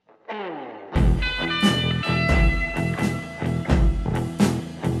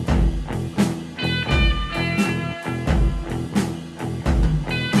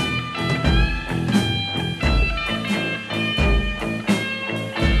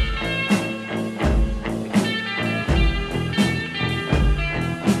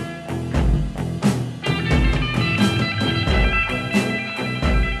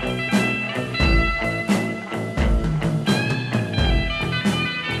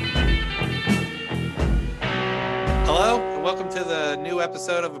new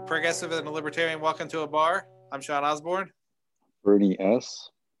episode of A Progressive and a Libertarian Walk Into a Bar. I'm Sean Osborne. Bernie S.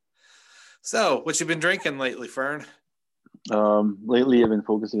 So, what you been drinking lately, Fern? Lately, I've been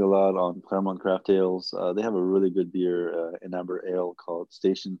focusing a lot on Claremont Craft Ales. They have a really good beer, an amber ale called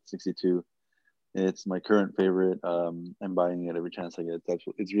Station 62. It's my current favorite. I'm buying it every chance I get.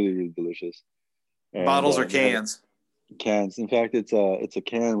 It's really, really delicious. And, Bottles or cans? Cans. In fact, it's a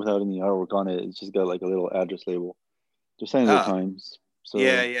can without any artwork on it. It's just got like a little address label. They're saying their times. So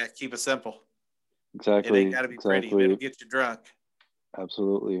yeah. Keep it simple. Exactly. It ain't got to be pretty. It'll get you drunk.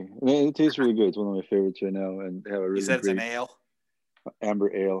 Absolutely. And it tastes really good. It's one of my favorites right now. And they have a really great... it's an ale?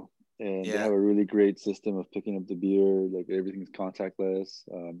 Amber ale. And they have a really great system of picking up the beer. Like everything's contactless.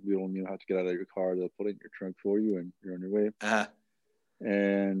 You don't even have to get out of your car. They'll put it in your trunk for you and you're on your way. Uh-huh.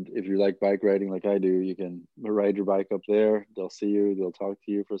 And if you like bike riding like I do, you can ride your bike up there. They'll see you. They'll talk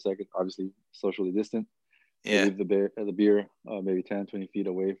to you for a second. Obviously, socially distant. Yeah. Leave the beer maybe 10, 20 feet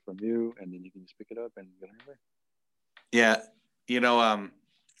away from you. And then you can just pick it up and get on your way. Yeah. You know,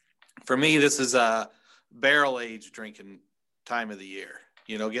 for me, this is a barrel-aged drinking time of the year.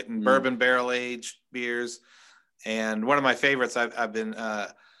 You know, getting bourbon barrel-aged beers. And one of my favorites I've been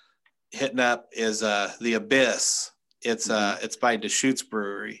hitting up is the Abyss. It's by Deschutes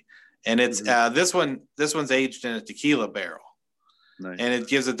Brewery, and it's this one's aged in a tequila barrel, nice. And it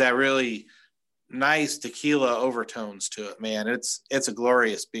gives it that really nice tequila overtones to it. Man, it's a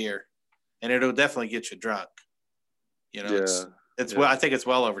glorious beer, and it'll definitely get you drunk. You know, Well, I think it's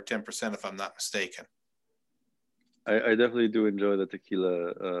well over 10% if I'm not mistaken. I definitely do enjoy the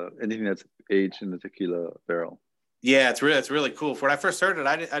tequila. Anything that's aged in the tequila barrel. Yeah, it's really cool. When I first heard it,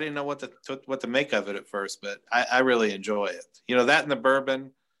 I didn't know what to make of it at first, but I really enjoy it. You know, that and the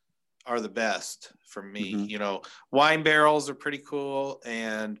bourbon are the best for me. You know, wine barrels are pretty cool,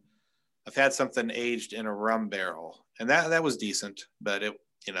 and I've had something aged in a rum barrel, and that was decent, but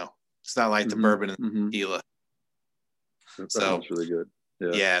it's not like the bourbon and tequila. That sounds really good.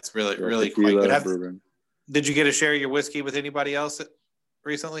 Yeah, it's really quite good. Bourbon. Did you get to share your whiskey with anybody else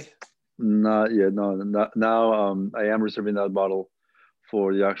recently? Not yet. No. Now I am reserving that bottle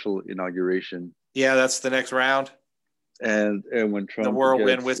for the actual inauguration. Yeah, that's the next round. And when Trump the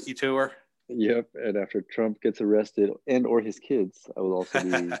whirlwind whiskey tour. Yep. And after Trump gets arrested or his kids, I will also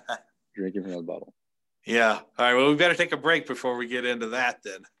be drinking from that bottle. Yeah. All right. Well, we better take a break before we get into that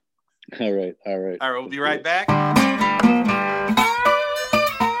then. All right. We'll be right back.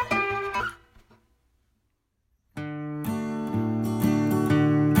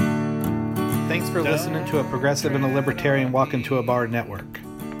 Thanks for listening to A Progressive and a Libertarian Walk Into a Bar network.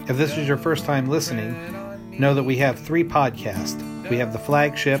 If this is your first time listening, know that we have 3 podcasts. We have the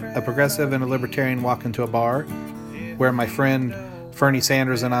flagship, A Progressive and a Libertarian Walk Into a Bar, where my friend Fernie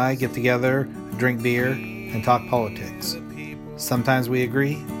Sanders and I get together, drink beer, and talk politics. Sometimes we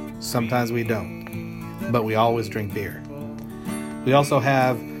agree, sometimes we don't, but we always drink beer. We also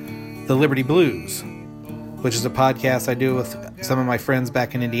have the Liberty Blues, which is a podcast I do with some of my friends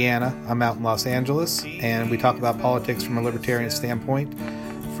back in Indiana. I'm out in Los Angeles, and we talk about politics from a libertarian standpoint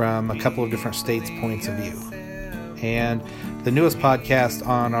from a couple of different states' points of view. And the newest podcast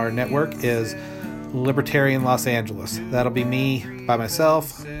on our network is Libertarian Los Angeles. That'll be me by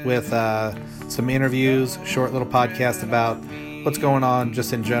myself with some interviews, short little podcast about what's going on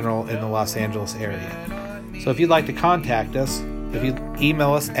just in general in the Los Angeles area. So if you'd like to contact us, if you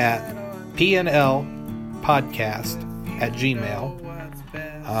email us at PnL podcast@gmail.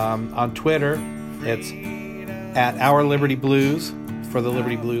 On Twitter, it's at Our Liberty Blues for the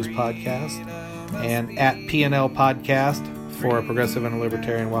Liberty Blues podcast, and at PnL podcast for A Progressive and a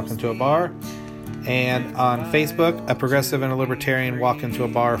Libertarian Walk Into a Bar, and on Facebook, A Progressive and a Libertarian Walk Into a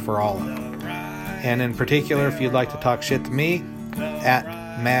Bar for all of them. And in particular, if you'd like to talk shit to me, at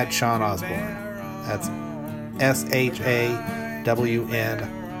Mad Sean Osborne. That's SHAWNOSBORNE.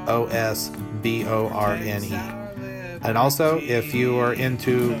 And also, if you are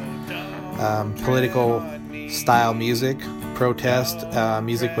into political style music, protest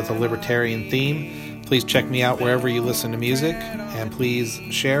music with a libertarian theme, please check me out wherever you listen to music, and please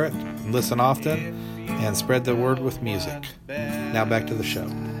share it, and listen often, and spread the word with music. Now back to the show.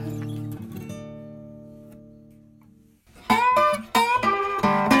 All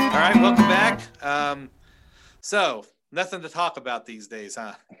right, welcome back. So, nothing to talk about these days,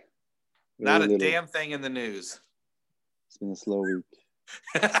 huh? Not a damn thing in the news. It's been a slow week.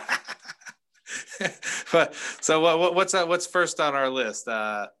 What's first on our list?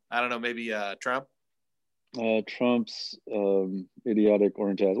 I don't know, maybe Trump. Trump's idiotic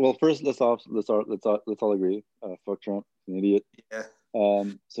orange ass. Well, first let's all agree. Fuck Trump, an idiot. Yeah.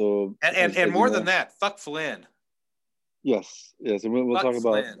 So and more than that, fuck Flynn. Yes, yes, and we'll Fuck talk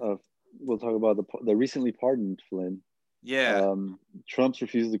about Flynn. the recently pardoned Flynn. Yeah. Trump's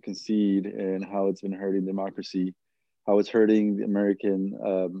refusal to concede and how it's been hurting democracy, how it's hurting the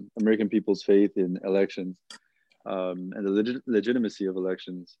American people's faith in elections, and the legitimacy of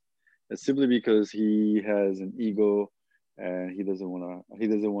elections. It's simply because he has an ego, and he doesn't want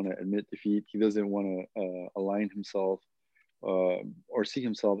to admit defeat. He doesn't want to align himself or see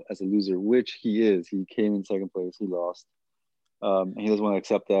himself as a loser, which he is. He came in second place. He lost. And he doesn't want to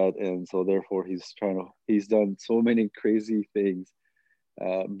accept that, and so therefore he's done so many crazy things,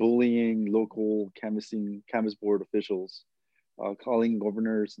 bullying local canvas board officials, calling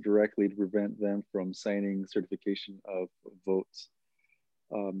governors directly to prevent them from signing certification of votes,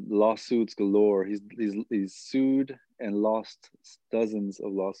 lawsuits galore. He's sued and lost dozens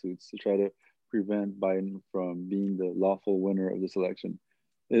of lawsuits to try to prevent Biden from being the lawful winner of this election.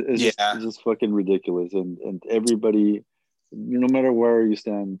 It's just fucking ridiculous, and everybody, no matter where you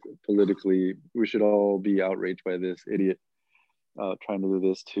stand politically, we should all be outraged by this idiot trying to do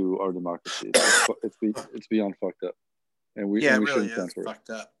this to our democracy. It's beyond fucked up, and we really shouldn't stand for fucked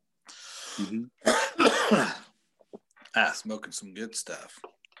up. Mm-hmm. Smoking some good stuff.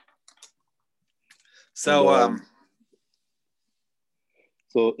 So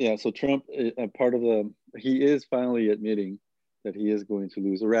so Trump, he is finally admitting that he is going to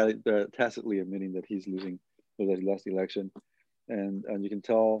lose, or rather tacitly admitting that he's losing, or that he lost the election. And you can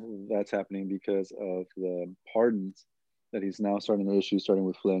tell that's happening because of the pardons that he's now starting to issue, starting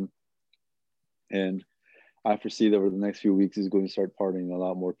with Flynn. And I foresee that over the next few weeks, he's going to start pardoning a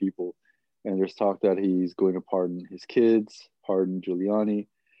lot more people. And there's talk that he's going to pardon his kids, pardon Giuliani,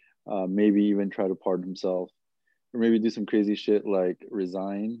 maybe even try to pardon himself, or maybe do some crazy shit like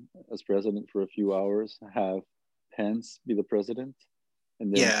resign as president for a few hours, have Pence be the president,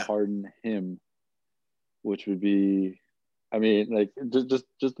 and then pardon him, which would be, I mean, like, just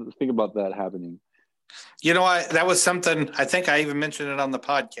think about that happening. That was something, I think I even mentioned it on the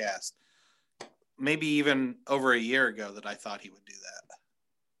podcast, maybe even over a year ago, that I thought he would do that.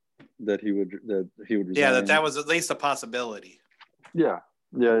 That he would resign. Yeah, that was at least a possibility. Yeah.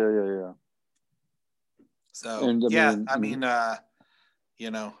 So, and,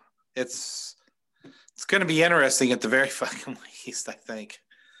 it's going to be interesting at the very fucking least, I think.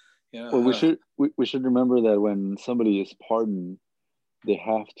 Well, we should remember that when somebody is pardoned, they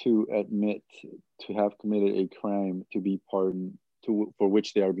have to admit to have committed a crime to be pardoned, for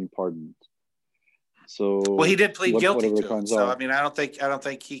which they are being pardoned. So, well, he did plead guilty to it. So, I mean, I don't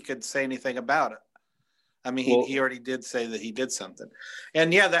think he could say anything about it. I mean, he already did say that he did something,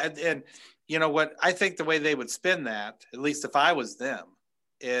 and you know what? I think the way they would spin that, at least if I was them,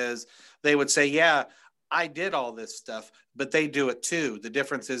 is they would say, "Yeah, I did all this stuff, but they do it too. The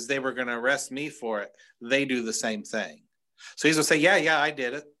difference is they were going to arrest me for it. They do the same thing." So he's going to say, yeah, I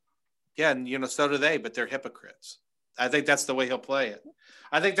did it. Yeah, and, so do they, but they're hypocrites. I think that's the way he'll play it.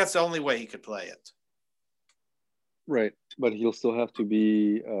 I think that's the only way he could play it. Right, but he'll still have to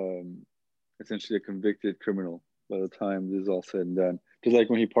be essentially a convicted criminal by the time this is all said and done. Just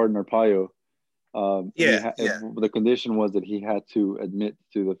like when he pardoned Arpaio, the condition was that he had to admit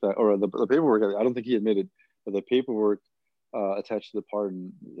to the fact, or the paperwork, I don't think he admitted, but the paperwork attached to the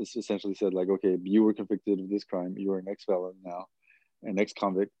pardon is essentially said, like, okay, you were convicted of this crime, you are an ex-felon now, an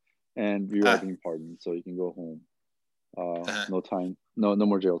ex-convict, and you are being pardoned, so you can go home. No time, no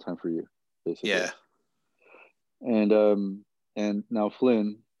more jail time for you, basically. Yeah. And now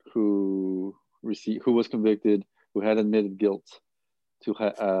Flynn, who was convicted, who had admitted guilt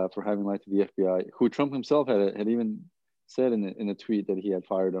for having lied to the FBI, who Trump himself had even said in a tweet that he had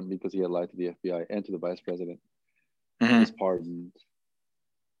fired him because he had lied to the FBI and to the vice president. Was pardoned,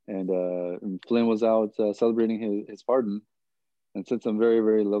 and Flynn was out celebrating his pardon, and said some very,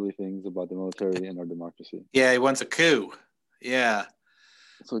 very lovely things about the military and our democracy. Yeah, he wants a coup. Yeah.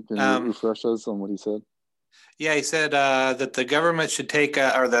 So can you refresh us on what he said? Yeah, he said that the government should take,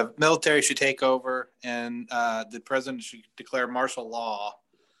 or the military should take over, and the president should declare martial law,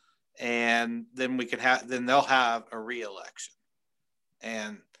 and then then they'll have a re-election.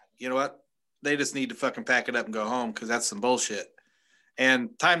 And you know what? They just need to fucking pack it up and go home, because that's some bullshit.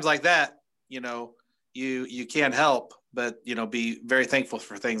 And times like that, you can't help but be very thankful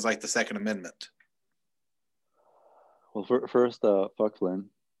for things like the Second Amendment. Well, first, fuck Flynn.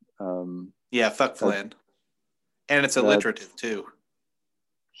 Yeah, fuck Flynn. And it's alliterative too.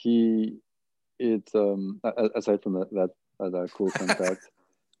 It's aside from that cool fun fact,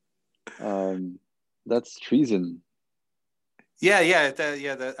 that's treason. Yeah.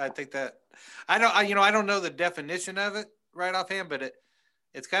 I think that I don't know the definition of it right offhand, but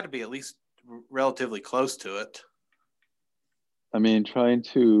it's got to be at least relatively close to it. I mean, trying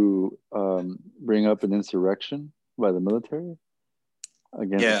to bring up an insurrection by the military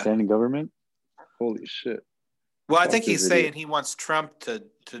against the standing government. Holy shit. Well, I think he's saying he wants Trump to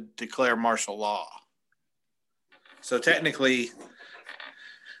declare martial law. So technically,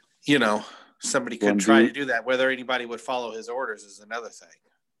 somebody could try to do that. Whether anybody would follow his orders is another thing.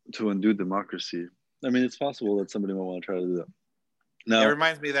 To undo democracy. I mean, it's possible that somebody might want to try to do that. Now, it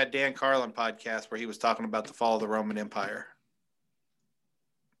reminds me of that Dan Carlin podcast where he was talking about the fall of the Roman Empire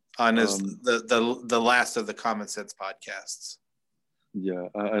on his the last of the Common Sense podcasts. Yeah,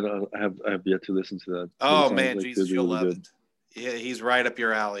 I have yet to listen to that. Oh man, Jesus, you'll love it. Yeah, he's right up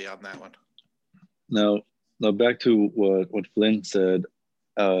your alley on that one. Now back to what Flynn said.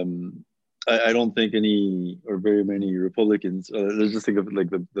 I don't think any or very many Republicans. Let's just think of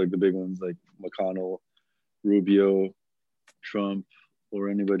like the big ones like McConnell, Rubio, Trump, or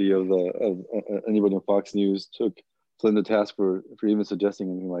anybody anybody on Fox News took Flynn to task for even suggesting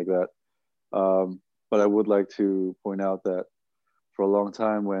anything like that. But I would like to point out that for a long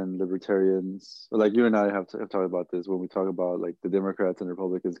time, when libertarians, like you and I have talked about this, when we talk about like the Democrats and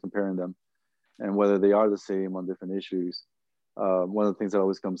Republicans, comparing them and whether they are the same on different issues, one of the things that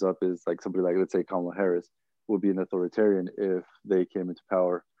always comes up is like somebody like, let's say, Kamala Harris would be an authoritarian if they came into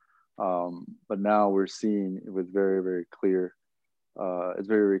power. But now we're seeing with very, very clear, it's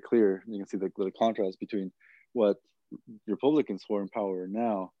very, very clear. You can see the contrast between what Republicans who are in power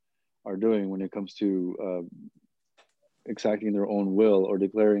now are doing when it comes to exacting their own will or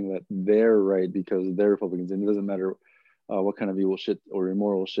declaring that they're right because they're Republicans. And it doesn't matter what kind of evil shit or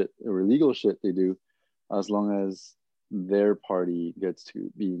immoral shit or illegal shit they do, as long as their party gets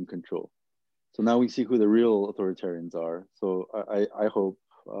to be in control. So now we see who the real authoritarians are. So I hope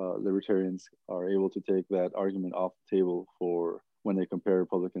libertarians are able to take that argument off the table for when they compare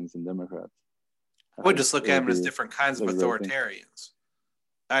Republicans and Democrats. We'll just look at them as different kinds of authoritarians.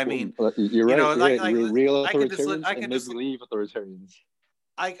 I mean, you're right. Real authoritarians and make-believe authoritarians.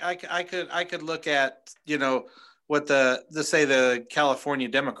 I could look at what the California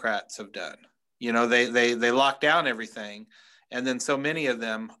Democrats have done. They lock down everything, and then so many of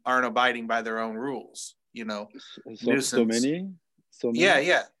them aren't abiding by their own rules. Nuisance. So many.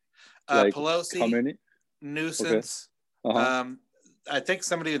 Yeah. Like Pelosi. How many? Nuisance. Okay. Uh-huh. I think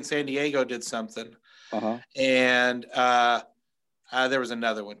somebody in San Diego did something. Uh-huh. And there was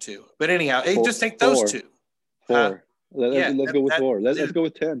another one too. But anyhow, just take those two. Four. Let's go with 4. Let's go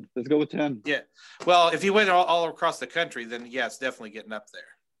with 10. Let's go with 10. Yeah. Well, if you went all across the country, then yeah, it's definitely getting up there.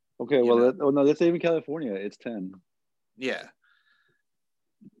 Okay. Well, no, let's say even California, it's 10. Yeah.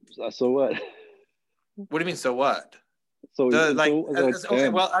 So what? What do you mean? So what? Okay.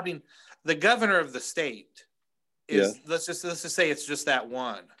 Well, I mean, the governor of the state is let's just say it's just that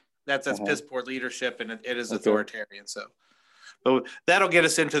one. That's piss poor leadership, and it is authoritarian. So, but that'll get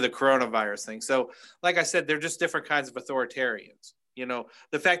us into the coronavirus thing. So, like I said, they're just different kinds of authoritarians.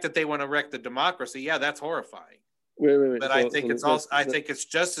 The fact that they want to wreck the democracy, that's horrifying. Wait. But I think it's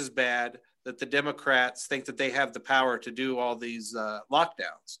just as bad that the Democrats think that they have the power to do all these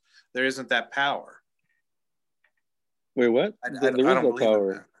lockdowns. There isn't that power. Wait, what? There is no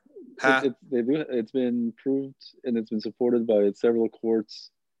power. They do. It's been proved and it's been supported by several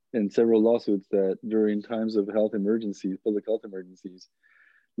courts and several lawsuits that during times of health emergencies, public health emergencies,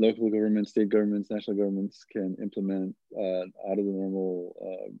 local governments, state governments, national governments can implement out of the normal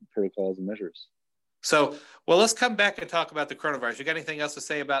protocols and measures. So, well, let's come back and talk about the coronavirus. You got anything else to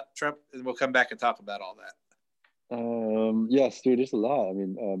say about Trump? And we'll come back and talk about all that. Yes, dude, there's a lot. I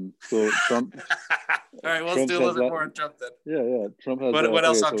mean, so Trump. All right, well, let's do a little bit more on Trump then. Yeah. Trump has. What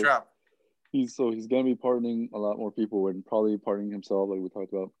else on Trump? He's going to be pardoning a lot more people and probably pardoning himself, like we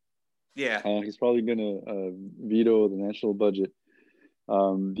talked about. Yeah. He's probably going to veto the national budget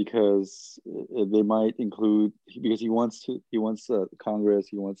because they might include, because he wants Congress,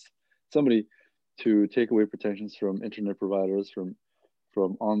 he wants somebody to take away protections from internet providers, from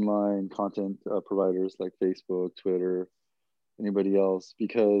online content providers like Facebook, Twitter, anybody else,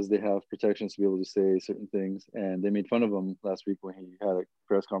 because they have protections to be able to say certain things. And they made fun of him last week when he had a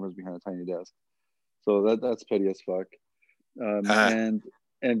press conference behind a tiny desk. So that's petty as fuck.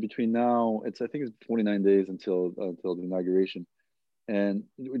 And between now, I think it's 29 days until the inauguration. And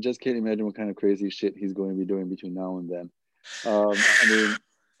we just can't imagine what kind of crazy shit he's going to be doing between now and then. I mean,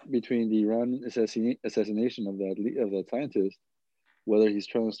 between the Iran assassination of that scientist, whether he's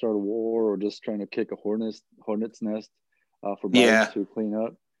trying to start a war or just trying to kick a hornet's nest for Biden to clean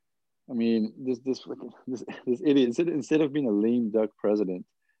up. I mean, this idiot, instead of being a lame duck president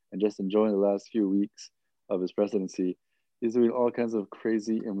and just enjoying the last few weeks of his presidency, he's doing all kinds of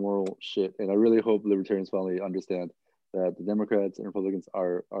crazy, immoral shit. And I really hope libertarians finally understand that the Democrats and Republicans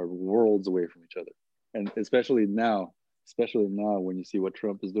are worlds away from each other, and especially now when you see what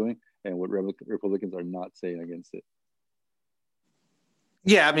Trump is doing and what Republicans are not saying against it.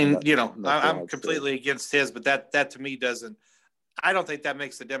 Yeah, I mean, I'm completely against his, but that to me doesn't. I don't think that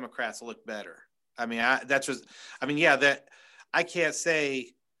makes the Democrats look better. I mean, that I can't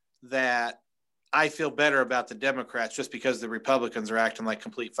say that I feel better about the Democrats just because the Republicans are acting like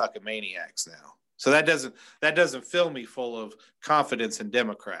complete fucking maniacs now. So that doesn't fill me full of confidence in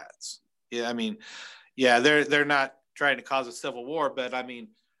Democrats. Yeah, I mean, yeah, they're not trying to cause a civil war, but I mean,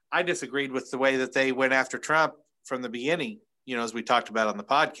 I disagreed with the way that they went after Trump from the beginning. As we talked about on the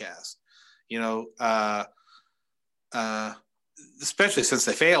podcast. Especially since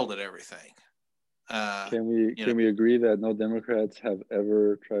they failed at everything. Can we agree that no Democrats have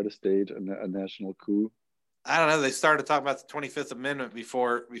ever tried to stage a national coup? I don't know. They started talking about the 25th Amendment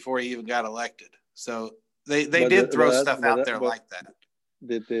before he even got elected. So they did throw stuff out there like that.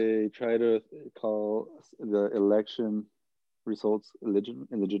 Did they try to call the election results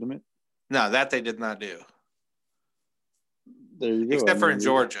illegitimate? No, that they did not do. There you go. Except for in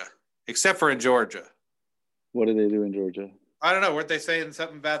Georgia. What did they do in Georgia? I don't know. Weren't they saying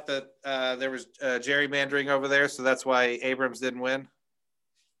something about that there was gerrymandering over there, so that's why Abrams didn't win?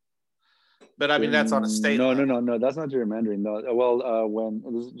 But I mean, that's on a state level. No. That's not gerrymandering. No. Well, when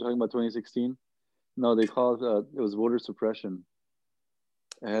this is talking about 2016, no, they called it was voter suppression.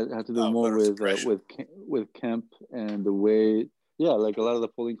 It had to do more with Kemp and the way, like a lot of the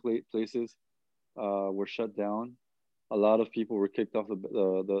polling places were shut down. A lot of people were kicked off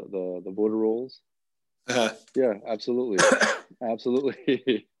the voter rolls. Yeah, absolutely.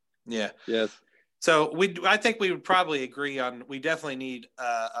 Absolutely. Yeah. Yes. So I think we would probably agree on, we definitely need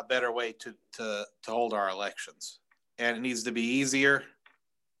a better way to hold our elections, and it needs to be easier.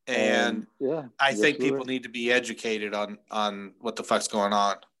 And I think people need to be educated on what the fuck's going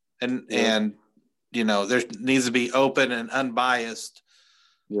on. And there needs to be open and unbiased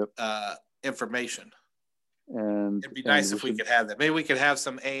information. And it'd be nice if we could have that. Maybe we could have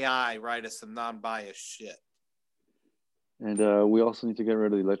some AI write us some non-biased shit. And we also need to get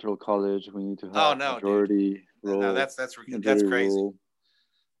rid of the Electoral College. We need to have majority role. No, that's crazy. Role.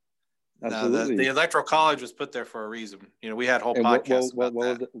 Absolutely. No, the Electoral College was put there for a reason. We had whole podcasts about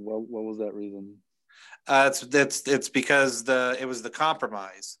that. What was that reason? It's because it was the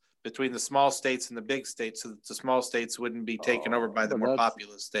compromise between the small states and the big states, so that the small states wouldn't be taken over by the more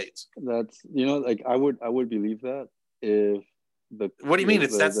populous states. That's I would believe that if the. What do you mean?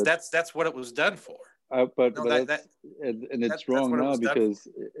 That's what it was done for. But it's wrong now, because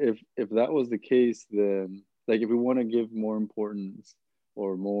if that was the case, then if we want to give more importance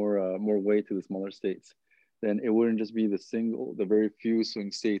or more weight to the smaller states, then it wouldn't just be the very few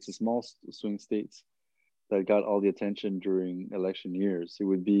swing states, the small swing states that got all the attention during election years. It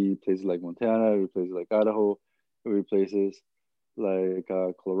would be places like Montana, it would be places like Idaho, it would be places like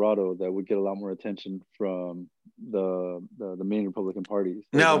Colorado that would get a lot more attention from the main Republican parties.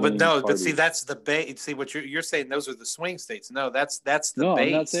 But see, that's the base. See what you're saying. Those are the swing states. No, that's the base.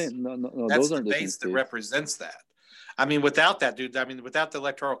 I'm not saying no. That's those aren't the base that represents that. I mean, without that, dude. I mean, without the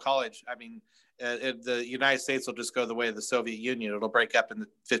Electoral College, I mean, the United States will just go the way of the Soviet Union. It'll break up into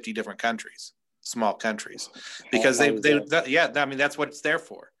 50 different countries, small countries, because I mean, that's what it's there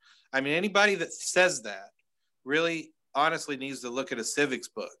for. I mean, anybody that says that really honestly needs to look at a civics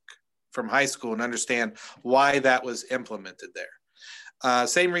book from high school and understand why that was implemented there.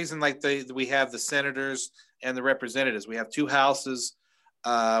 Same reason we have the senators and the representatives. We have two houses.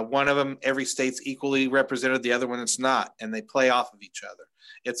 One of them, every state's equally represented. The other one, it's not, and they play off of each other.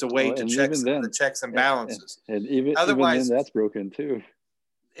 It's a way to check the checks and balances. And even then, that's broken too.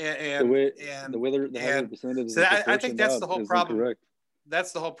 And the way the representatives. So I think that's the whole problem. Incorrect.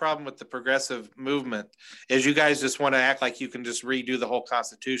 That's the whole problem with the progressive movement, is you guys just want to act like you can just redo the whole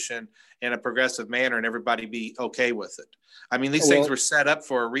Constitution in a progressive manner and everybody be okay with it. I mean, these things were set up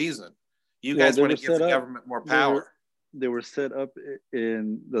for a reason. You guys want to give the government more power. They were set up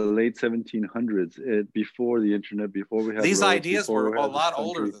in the late 1700s, before the internet, before we had these ideas were a lot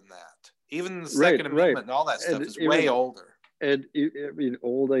older than that. Even the Second Amendment and all that stuff is way older. And I mean,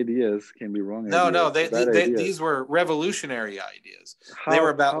 old ideas can be wrong. No, these were revolutionary ideas. They were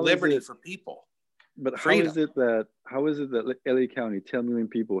about liberty for people. But how is it that LA County, 10 million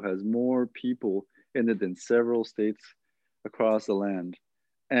people, has more people in it than several states across the land,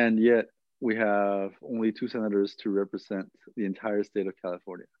 and yet we have only 2 senators to represent the entire state of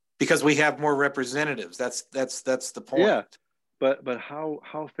California? Because we have more representatives. That's the point. Yeah, but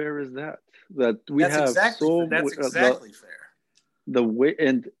how fair is that? That's exactly fair. the way,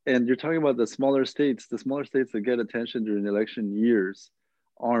 and you're talking about the smaller states that get attention during election years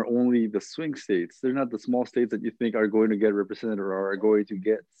are only the swing states. They're not the small states that you think are going to get represented or are going to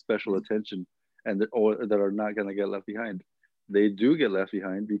get special attention or that are not going to get left behind. They do get left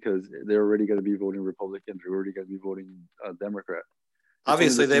behind because they're already going to be voting Republican. They're already going to be voting Democrat.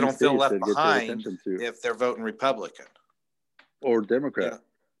 Obviously, they don't feel left behind if they're voting Republican or Democrat.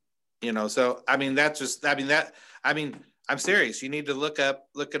 So I mean, I'm serious. You need to look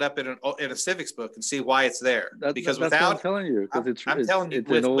it up in a civics book and see why it's there. Because that's without, what I'm telling you, because I'm telling you,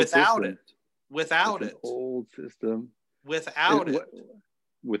 without it, old system. Without it,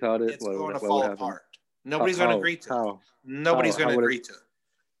 it's going to fall apart. Nobody's going to agree to it. Nobody's going to agree to it.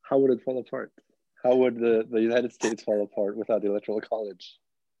 How would it fall apart? How would the United States fall apart without the Electoral College?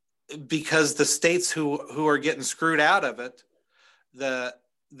 Because the states who are getting screwed out of it,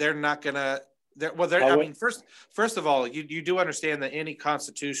 they're not going to. I mean, first of all, you do understand that any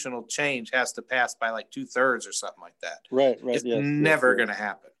constitutional change has to pass by like 2/3 or something like that. Right. It's never going to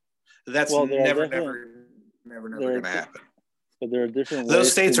happen. That's never going to happen. But there are different ways.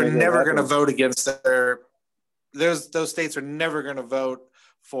 Those states are never going to vote against those states are never going to vote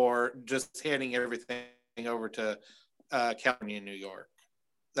for just handing everything over to California and New York.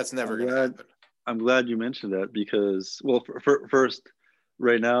 That's never going to happen. I'm glad you mentioned that because, well, first,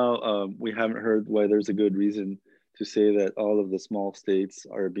 right now, we haven't heard why there's a good reason to say that all of the small states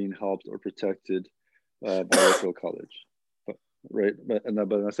are being helped or protected by Electoral College. But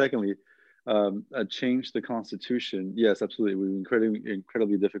secondly, change the Constitution. Yes, absolutely. It would be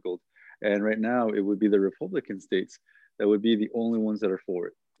incredibly difficult. And right now, it would be the Republican states that would be the only ones that are for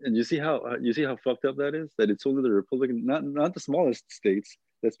it. And you see how fucked up that is? That it's only the Republican, not the smallest states.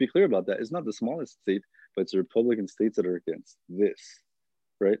 Let's be clear about that. It's not the smallest state, but it's the Republican states that are against this,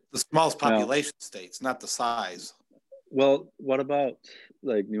 right? The smallest population states, not the size. Well, what about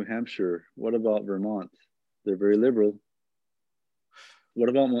like New Hampshire? What about Vermont? They're very liberal. What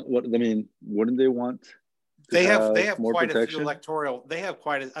about wouldn't they want? They have quite protection? A few electoral. They have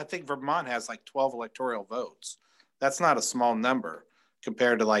I think Vermont has like 12 electoral votes. That's not a small number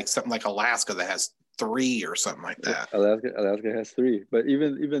compared to like something like Alaska that has 3 or something like that. Alaska has 3, but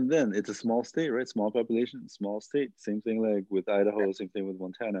even then, it's a small state, right? Small population, small state. Same thing like with Idaho. Same thing with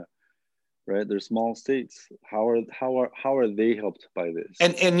Montana, right? They're small states. How are they helped by this?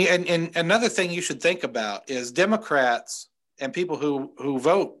 And another thing you should think about is Democrats and people who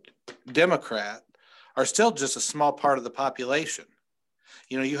vote Democrat are still just a small part of the population.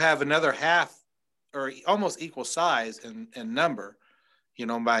 You have another half or almost equal size in number,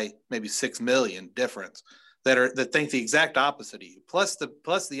 by maybe 6 million difference that think the exact opposite of you. Plus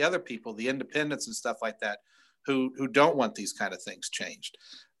the other people, the independents and stuff like that, who don't want these kind of things changed.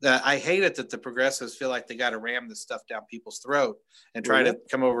 I hate it that the progressives feel like they got to ram this stuff down people's throat and try to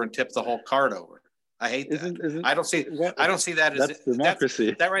come over and tip the whole cart over. I hate that. I don't see that as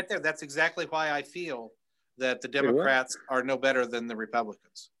democracy. That right there. That's exactly why I feel that the Democrats are no better than the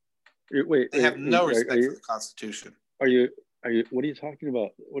Republicans. They have no respect for the Constitution. Are you? What are you talking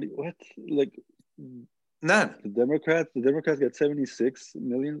about? What? Like none. The Democrats got 78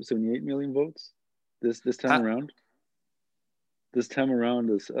 million votes this time around. This time around,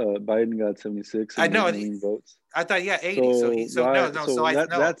 Biden got 76 million votes. I thought 80.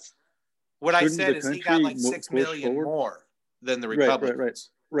 That's what I said is he got like 6 million more than the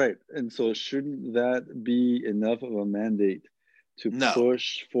Republicans. Right. And so shouldn't that be enough of a mandate to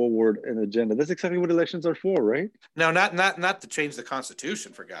push forward an agenda? That's exactly what elections are for, right? No, not to change the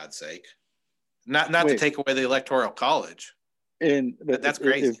Constitution, for God's sake. Not to take away the Electoral College. But that's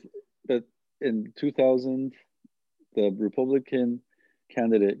crazy. But in 2000, the Republican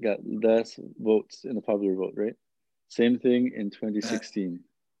candidate got less votes in the popular vote, right? Same thing in 2016,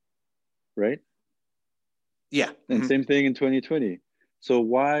 right? Yeah. And same thing in 2020. So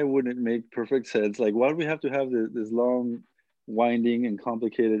why wouldn't it make perfect sense? Like, why do we have to have this long, winding and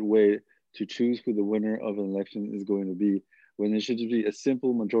complicated way to choose who the winner of an election is going to be when it should just be a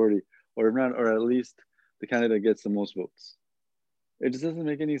simple majority, or at least the candidate gets the most votes? It just doesn't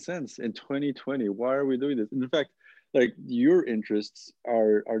make any sense in 2020. Why are we doing this? And in fact, like, your interests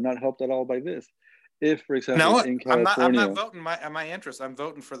are not helped at all by this. If, for example, in California, I'm not voting my interests. I'm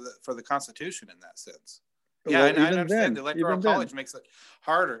voting for the Constitution in that sense. Yeah, and I understand the Electoral College makes it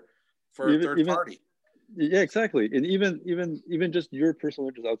harder for a third party. Yeah, exactly. And even just your personal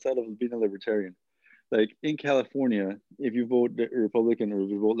interest outside of being a libertarian, like in California, if you vote Republican or if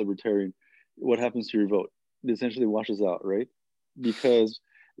you vote Libertarian, what happens to your vote? It essentially washes out, right? Because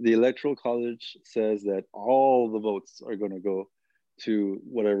the Electoral College says that all the votes are going to go to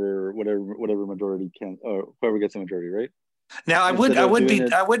whatever majority can, or whoever gets a majority, right? Now, I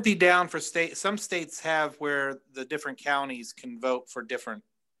would be down for state. Some states have where the different counties can vote for different.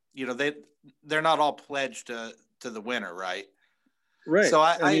 They're not all pledged to the winner, right? Right. So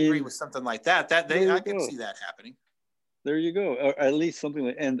I agree with something like that. I can see that happening. There you go. Or at least something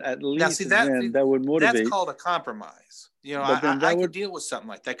like, and at least that would motivate. That's called a compromise. I could deal with something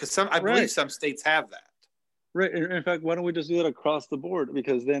like that because I believe some states have that. Right. In fact, why don't we just do that across the board?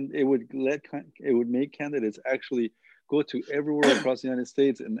 Because then it would make candidates actually go to everywhere across the United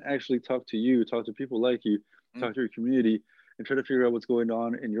States and actually talk to people like you, talk to your community, and try to figure out what's going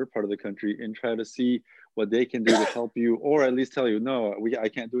on in your part of the country and try to see what they can do to help you, or at least tell you, no, I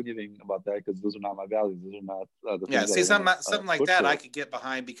can't do anything about that because those are not my values. Those are not the things. Yeah, see, something like that I could get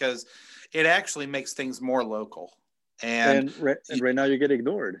behind because it actually makes things more local. And right now you get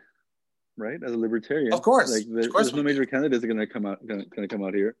ignored, right? As a libertarian, of course, there's no major candidates that are going to come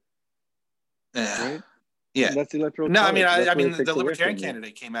out here. Right? Yeah, and that's the electoral. No, college. I mean, the libertarian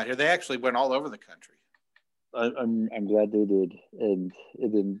candidate came out here. They actually went all over the country. I'm glad they did, and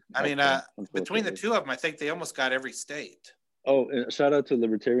it didn't. I mean, between the two of them, I think they almost got every state. Oh, and shout out to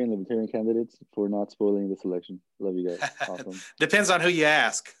libertarian candidates for not spoiling this election. Love you guys. Awesome. Depends on who you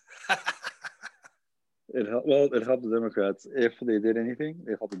ask. It helped the Democrats. If they did anything,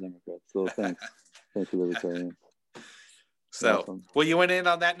 it helped the Democrats. So thanks you, libertarians. So, awesome. Well, you went in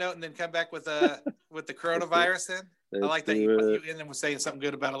on that note and then come back with the coronavirus. Then I like that you in and was saying something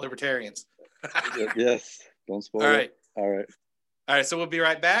good about libertarians. Yes, don't spoil. All right. So we'll be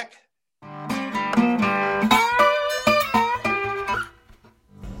right back.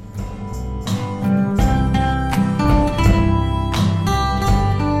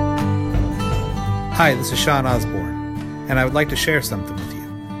 Hi, this is Sean Osborne, and I would like to share something with you.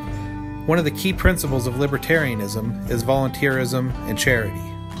 One of the key principles of libertarianism is volunteerism and charity.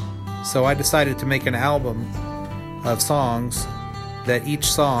 So I decided to make an album of songs that each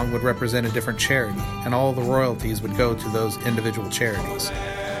song would represent a different charity, and all the royalties would go to those individual charities.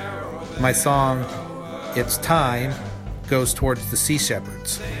 My song, It's Time, goes towards the Sea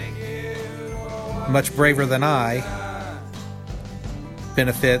Shepherds. Much Braver Than I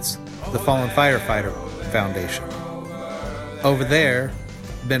benefits the Fallen Firefighter Foundation. Over There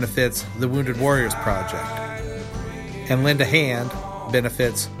benefits the Wounded Warriors Project. And Lend a Hand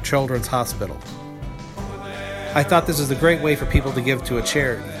benefits Children's Hospital. I thought this is a great way for people to give to a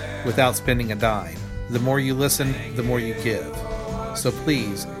charity without spending a dime. The more you listen, the more you give. So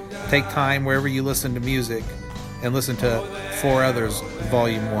please, take time wherever you listen to music and listen to For Others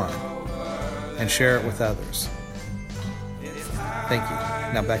Volume 1 and share it with others. Thank you.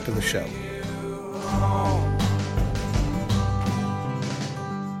 Now back to the show.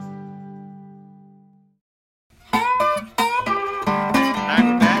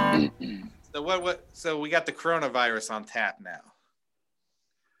 We're back. So we got the coronavirus on tap now.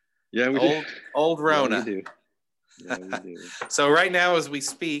 Yeah, we do. Old Rona. Yeah, we do. Yeah, we do. So right now, as we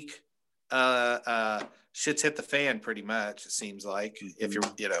speak, shit's hit the fan pretty much. It seems like if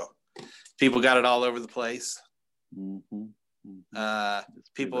people got it all over the place. Mm-hmm.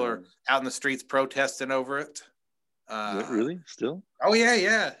 People are out in the streets protesting over it. Really? Still? Oh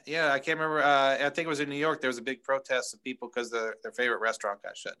yeah. I can't remember. I think it was in New York. There was a big protest of people because their favorite restaurant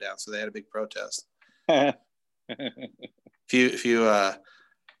got shut down, so they had a big protest. My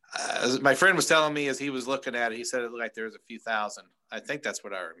friend was telling me as he was looking at it, he said it looked like there was a few thousand. I think that's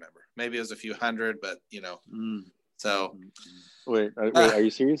what I remember. Maybe it was a few hundred, but So. Wait, are you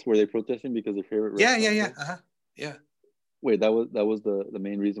serious? Were they protesting because their favorite restaurant? Yeah. Yeah. Wait, that was the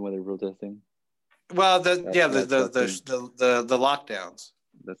main reason why they were protesting? Well, the lockdowns.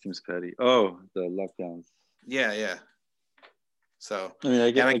 That seems petty. Oh, the lockdowns. Yeah. So I mean,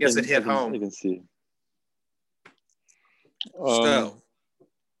 I guess it hit home. I can see.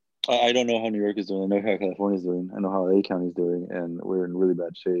 I don't know how New York is doing. I know how California is doing. I know how LA County is doing, and we're in really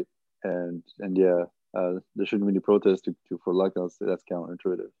bad shape. And yeah, there shouldn't be any protests for lockdowns. That's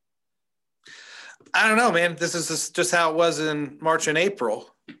counterintuitive. I don't know, man. This is just how it was in March and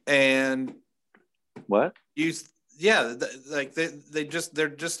April, and what? They're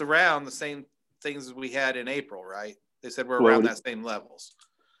just around the same things as we had in April, right? They said we're around that same levels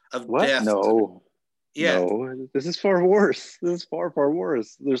of deaths. No. Yeah. No, this is far worse. This is far, far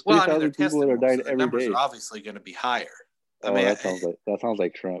worse. There's 3,000 people that are dying every day. The numbers are obviously going to be higher. That sounds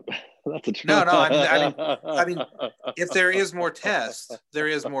like Trump. That's a Trump. No. I mean, if there is more tests, there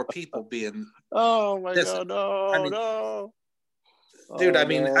is more people being. Oh my God! No. Dude, I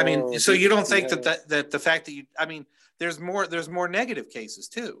mean, so you don't think that the fact that there's more negative cases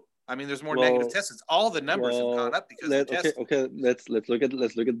too. I mean, there's more negative tests. All the numbers have gone up because of testing. Okay. Let's look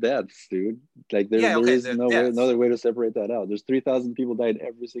at deaths, dude. Like there is no other way to separate that out. There's 3,000 people died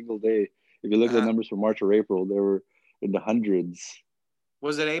every single day. If you look at the numbers for March or April, they were in the hundreds.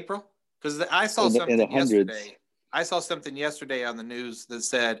 Was it April? Because I saw something yesterday. I saw something yesterday on the news that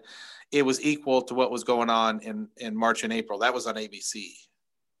said it was equal to what was going on in March and April. That was on ABC.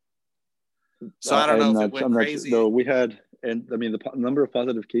 So I don't know if it went crazy. No, we had. And I mean, the number of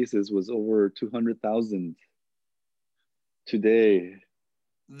positive cases was over 200,000 today.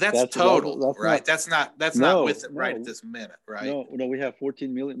 That's total, right? That's not with it right at this minute, right? No, we have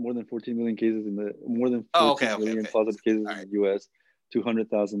 14 million, more than 14 million cases more than 14 million positive cases in the U.S.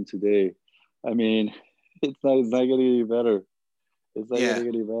 200,000 today. I mean, it's not getting any better. It's not getting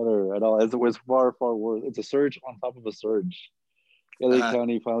any better at all. It was far worse. It's a surge on top of a surge. LA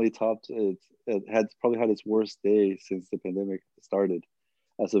County finally topped it. It had probably had its worst day since the pandemic started,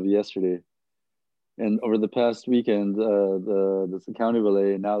 as of yesterday. And over the past weekend, the county of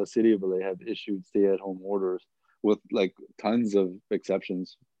LA and now the city of LA have issued stay-at-home orders with like tons of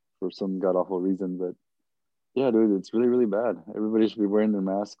exceptions for some god-awful reason. But yeah, dude, it's really, really bad. Everybody should be wearing their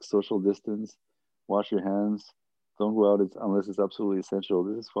masks, social distance, wash your hands, don't go out unless it's absolutely essential.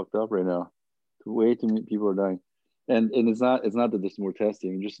 This is fucked up right now. Way too many people are dying. And it's not that there's more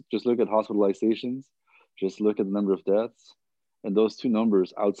testing. Just look at hospitalizations, just look at the number of deaths, and those two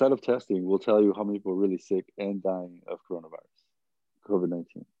numbers outside of testing will tell you how many people are really sick and dying of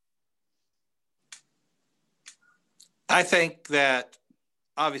COVID-19. I think that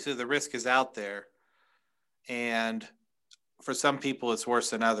obviously the risk is out there, and for some people it's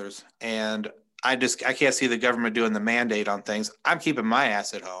worse than others. And I can't see the government doing the mandate on things. I'm keeping my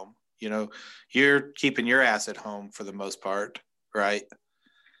ass at home. You know, you're keeping your ass at home for the most part, right?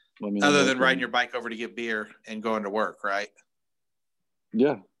 Other than riding your bike over to get beer and going to work, right?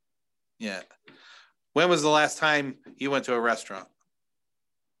 Yeah. Yeah. When was the last time you went to a restaurant?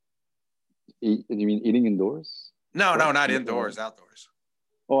 You mean eating indoors? No, not indoors, outdoors.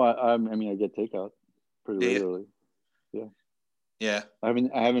 Oh, I mean, I get takeout pretty regularly. Yeah. Yeah. I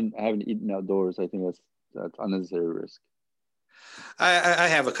haven't eaten outdoors. I think that's unnecessary risk. I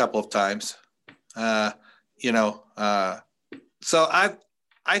have a couple of times, so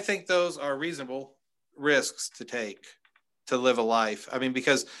I think those are reasonable risks to take to live a life. I mean,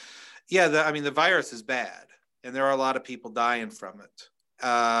 because the virus is bad and there are a lot of people dying from it.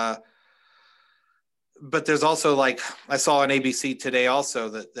 But there's also, like, I saw on ABC today also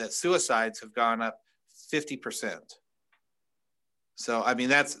that suicides have gone up 50%. So, I mean,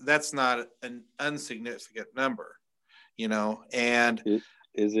 that's not an insignificant number. And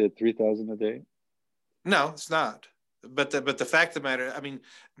is it 3,000 a day? No, it's not. But the fact of the matter, I mean,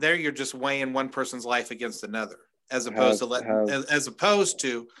 there you're just weighing one person's life against another, as opposed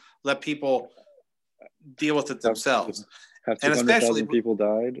to let people deal with it themselves. Have 200,000 people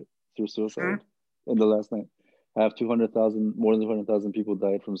died through suicide in the last night? Have more than 200,000 people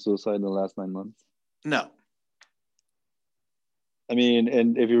died from suicide in the last 9 months? No. I mean,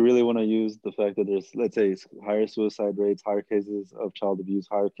 and if you really want to use the fact that there's, let's say, higher suicide rates, higher cases of child abuse,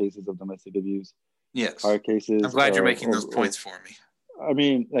 higher cases of domestic abuse, yes, higher cases. I'm glad you're making those points for me. I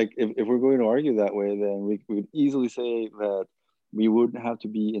mean, like, if we're going to argue that way, then we would easily say that we wouldn't have to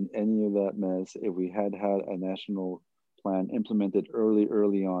be in any of that mess if we had a national plan implemented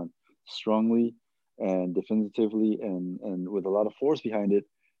early on, strongly and definitively, and with a lot of force behind it,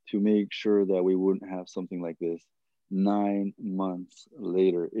 to make sure that we wouldn't have something like this 9 months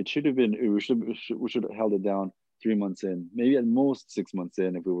later. It should have been, we should have held it down 3 months in, maybe at most 6 months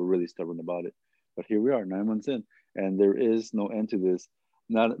in if we were really stubborn about it. But here we are 9 months in, and there is no end to this.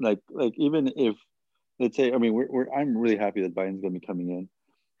 Not like even if, let's say, I mean, I'm really happy that Biden's going to be coming in.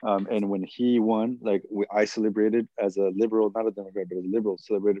 And when he won, I celebrated as a liberal, not a Democrat, but as a liberal,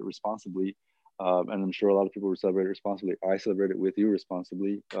 celebrated responsibly. And I'm sure a lot of people will celebrate responsibly. I celebrated with you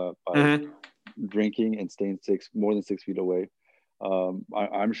responsibly by drinking and staying more than 6 feet away.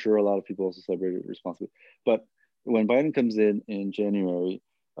 I'm sure a lot of people also celebrated responsibly. But when Biden comes in January,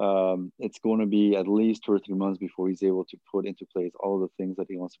 it's going to be at least 2 or 3 months before he's able to put into place all of the things that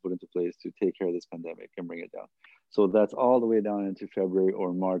he wants to put into place to take care of this pandemic and bring it down. So that's all the way down into February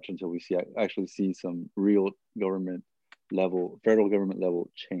or March until we actually see some real federal government level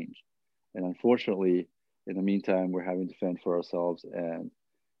change. And unfortunately, in the meantime, we're having to fend for ourselves, and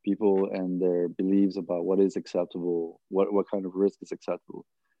people and their beliefs about what is acceptable, what kind of risk is acceptable.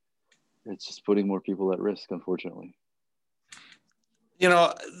 It's just putting more people at risk, unfortunately.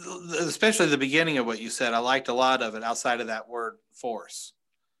 Especially the beginning of what you said, I liked a lot of it outside of that word force.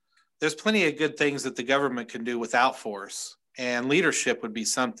 There's plenty of good things that the government can do without force, and leadership would be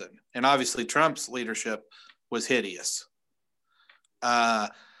something. And obviously Trump's leadership was hideous.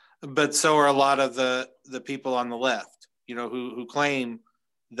 But so are a lot of the people on the left, who claim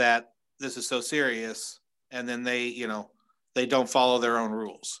that this is so serious, and then they don't follow their own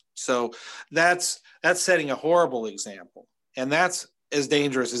rules. So that's setting a horrible example. And that's as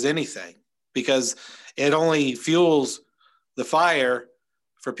dangerous as anything, because it only fuels the fire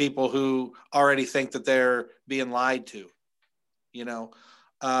for people who already think that they're being lied to.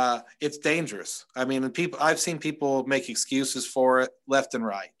 It's dangerous. I mean, I've seen people make excuses for it left and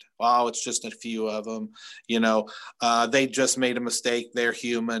right. Wow, it's just a few of them. They just made a mistake. They're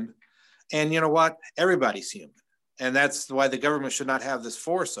human. And you know what? Everybody's human. And that's why the government should not have this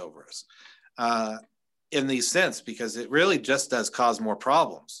force over us in these sense, because it really just does cause more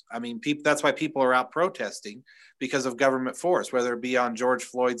problems. I mean, that's why people are out protesting, because of government force, whether it be on George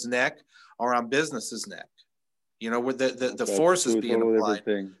Floyd's neck or on businesses' neck. Where the force is being applied.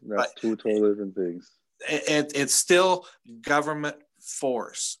 That's two totally different things. It's still government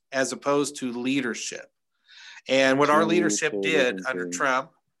force as opposed to leadership. And what our leadership did under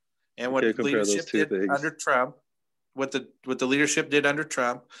Trump, and what leadership did under Trump, what the leadership did under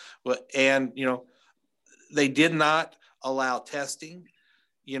Trump, and they did not allow testing.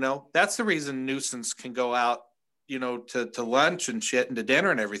 That's the reason Newsom can go out, to lunch and shit and to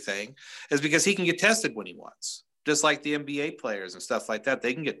dinner and everything, is because he can get tested when he wants. Just like the NBA players and stuff like that,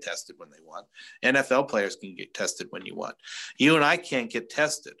 they can get tested when they want. NFL players can get tested when you want. You and I can't get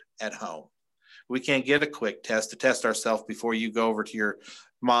tested at home. We can't get a quick test to test ourselves before you go over to your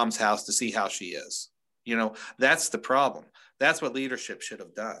mom's house to see how she is. That's the problem. That's what leadership should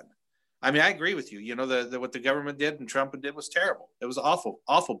have done. I mean, I agree with you. What the government did and Trump did was terrible. It was awful,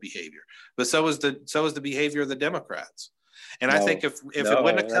 awful behavior. But so was the behavior of the Democrats. And I think if it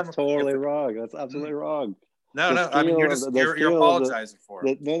wouldn't have come, that's totally wrong. That's absolutely wrong. No. I mean, you're apologizing for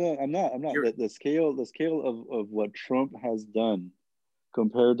it. No, I'm not. The scale of what Trump has done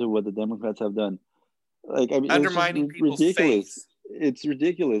compared to what the Democrats have done, undermining people's ridiculous. faith. It's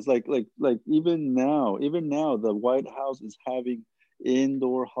ridiculous. Like even now, the White House is having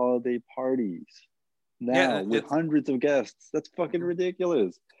indoor holiday parties now with hundreds of guests. That's fucking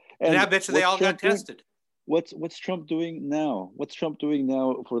ridiculous. And I bet you they all got tested. What's Trump doing now? What's Trump doing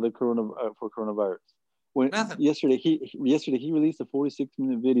now for the coronavirus? Yesterday he released a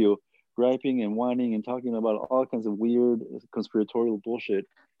 46-minute video griping and whining and talking about all kinds of weird conspiratorial bullshit,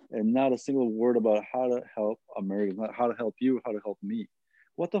 and not a single word about how to help Americans, not how to help you, how to help me.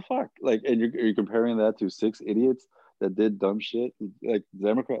 What the fuck? And you're comparing that to 6 idiots that did dumb shit, like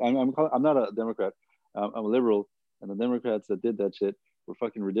Democrat. I'm not a Democrat. I'm a liberal, and the Democrats that did that shit were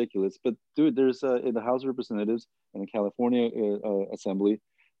fucking ridiculous. But dude, there's in the House of Representatives and the California Assembly,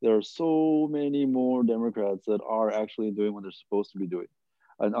 there are so many more Democrats that are actually doing what they're supposed to be doing.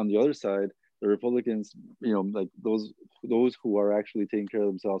 And on the other side, the Republicans, like those who are actually taking care of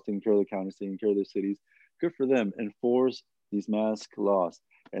themselves, taking care of the counties, taking care of their cities, good for them. Enforce these mask laws.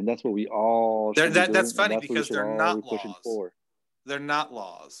 And that's what we all should be doing. That's funny, because they're not laws. They're not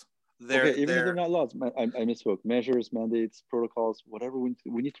laws. Even if they're not laws, I misspoke. Measures, mandates, protocols, whatever. We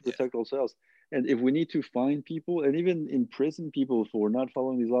need to protect ourselves. And if we need to fine people and even imprison people for not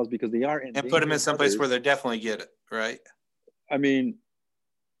following these laws because they are, and put them in some place where they definitely get it, right? I mean,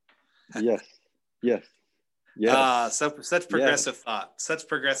 yes. Such progressive thought. Such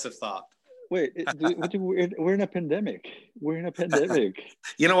progressive thought. Wait, we're in a pandemic. You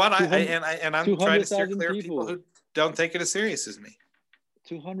know what? I'm trying to steer clear of people who don't take it as serious as me.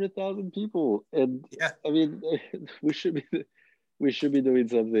 200,000 people, and I mean, we should be doing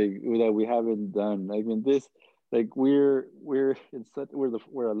something that we haven't done. I mean, this, we're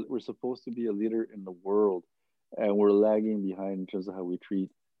supposed to be a leader in the world, and we're lagging behind in terms of how we treat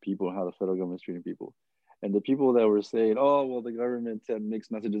people and how the federal government is treating people. And the people that were saying, oh, well, the government sent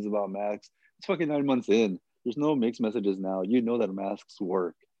mixed messages about masks, it's fucking 9 months in. There's no mixed messages now. You know that masks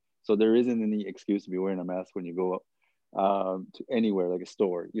work. So there isn't any excuse to be wearing a mask when you go up to anywhere, like a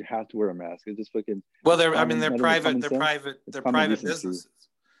store. You have to wear a mask. It's just fucking... Well, they're private businesses.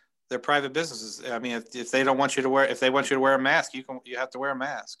 They're private businesses. I mean, if they want you to wear a mask, you have to wear a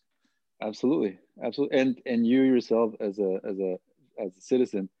mask. Absolutely. And you yourself as a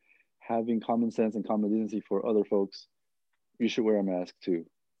citizen, having common sense and common decency for other folks, you should wear a mask too.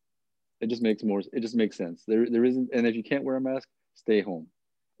 It just makes sense. There isn't, and if you can't wear a mask, stay home.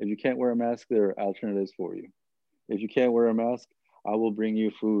 If you can't wear a mask, there are alternatives for you. If you can't wear a mask, I will bring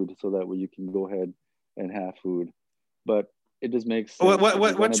you food so that way you can go ahead and have food. But it just makes sense.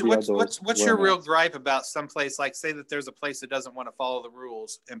 What's your real gripe about someplace, like say that there's a place that doesn't want to follow the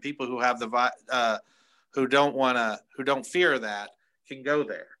rules, and people who have who don't fear that can go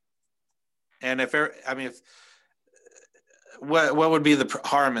there? And if what would be the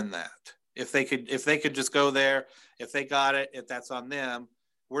harm in that? If they could just go there, if they got it, if that's on them,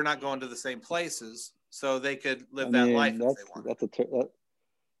 we're not going to the same places, so they could live that life if they want.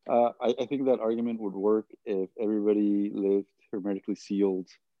 I think that argument would work if everybody lived hermetically sealed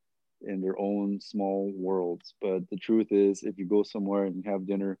in their own small worlds. But the truth is, if you go somewhere and you have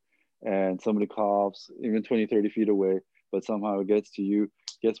dinner and somebody coughs even 20, 30 feet away, but somehow it gets to you,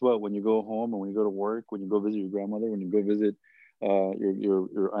 guess what? When you go home and when you go to work, when you go visit your grandmother, when you go visit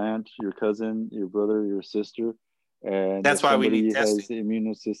your aunt, your cousin, your brother, your sister, and that's why we need has testing. the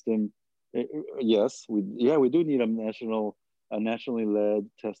immune system. Yes, we do need a nationally led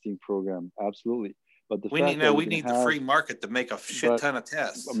testing program. Absolutely. But we need the free market to make a shit ton of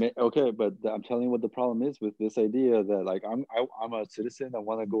tests. Okay, but I'm telling you what the problem is with this idea that like I'm a citizen. I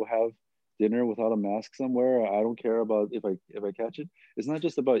want to go have dinner without a mask somewhere. I don't care about if I catch it. It's not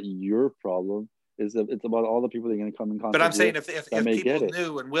just about your problem. It's about all the people that are going to come in contact. But I'm saying if people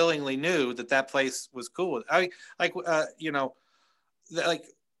knew and willingly knew that place was cool, like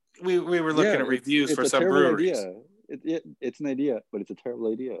we were looking at reviews for some breweries. It's an idea, but it's a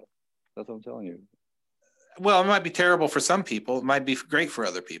terrible idea. That's what I'm telling you. Well, it might be terrible for some people. It might be great for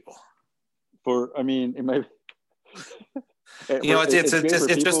other people. It might.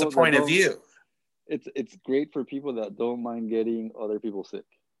 It's just a point of view. It's great for people that don't mind getting other people sick.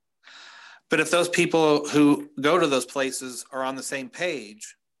 But if those people who go to those places are on the same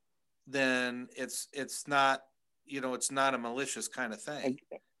page, then it's not a malicious kind of thing.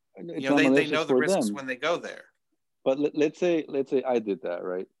 They know the risks when they go there. But let's say I did that,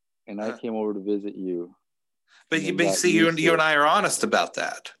 right? And I came over to visit you. But you see, you and I are honest about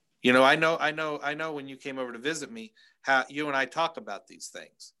that. I know when you came over to visit me, how you and I talk about these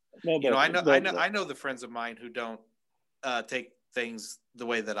things. I know the friends of mine who don't take things the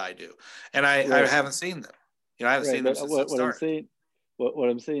way that I do, and I haven't seen them. I haven't seen them since it started. What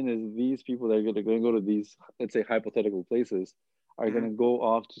I'm saying is these people that are going to go to these, let's say, hypothetical places are going to go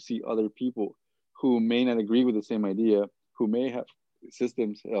off to see other people who may not agree with the same idea, who may have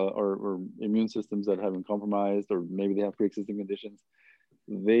systems or immune systems that have been compromised, or maybe they have pre-existing conditions.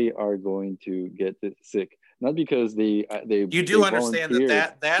 They are going to get sick, not because they. You do understand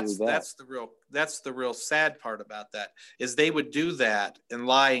that's the real sad part about that is they would do that and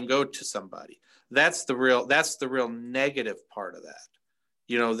lie and go to somebody. That's the real negative part of that.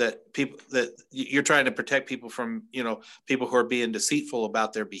 That you're trying to protect people from people who are being deceitful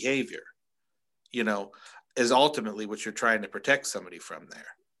about their behavior. Is ultimately what you're trying to protect somebody from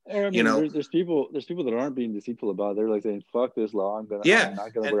there. Or there's people that aren't being deceitful about it. They're like saying, "Fuck this law. I'm not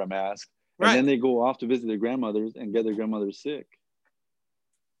gonna wear a mask." And then they go off to visit their grandmothers and get their grandmothers sick.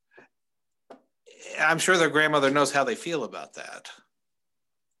 I'm sure their grandmother knows how they feel about that.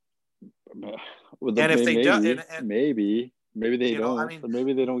 If they don't, maybe they don't.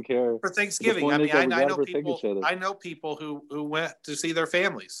 Maybe they don't care. For Thanksgiving, I know people who went to see their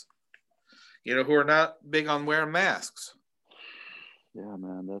families. Who are not big on wearing masks. Yeah,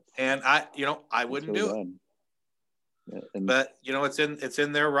 man, I wouldn't do it. Yeah, but it's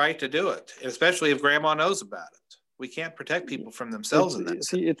in their right to do it, especially if grandma knows about it. We can't protect people from themselves in that.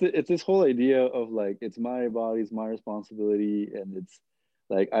 See, it's this whole idea of like it's my body, it's my responsibility, and it's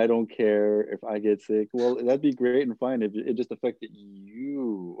like I don't care if I get sick. Well, that'd be great and fine if it just affected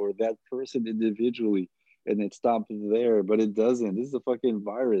you or that person individually, and it stopped there. But it doesn't. This is a fucking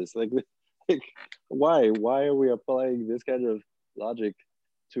virus. Like why are we applying this kind of logic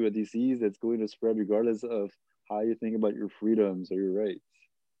to a disease that's going to spread regardless of how you think about your freedoms or your rights?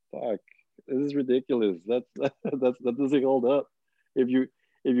 Fuck, this is ridiculous. That doesn't hold up. If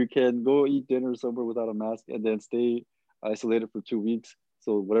you can go eat dinner somewhere without a mask and then stay isolated for 2 weeks,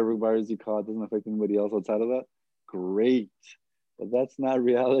 so whatever virus you caught doesn't affect anybody else outside of that, great. But that's not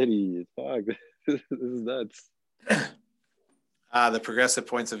reality. Fuck, this is nuts. The progressive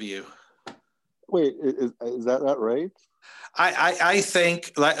points of view. Wait, is that not right? I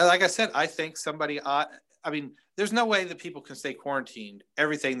think, like I said, I think somebody ought. I mean, there's no way that people can stay quarantined.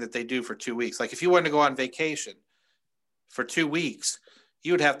 Everything that they do for 2 weeks. Like if you wanted to go on vacation for 2 weeks,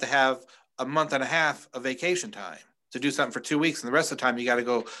 you would have to have a month and a half of vacation time to do something for 2 weeks, and the rest of the time you got to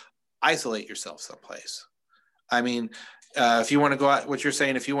go isolate yourself someplace. I mean, if you want to go out, what you're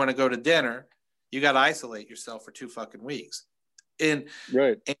saying, if you want to go to dinner, you got to isolate yourself for 2 fucking weeks.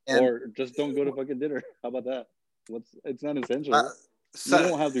 Or just don't go to fucking dinner. How about that? It's not essential. You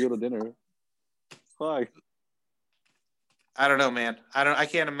don't have to go to dinner. Fuck. I don't know, man. I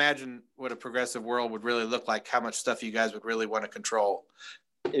can't imagine what a progressive world would really look like. How much stuff you guys would really want to control.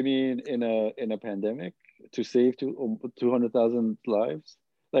 I mean, in a pandemic, to save 200,000 lives,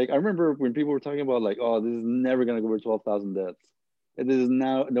 Like, I remember when people were talking about like, oh, this is never gonna go over 12,000 deaths. And this is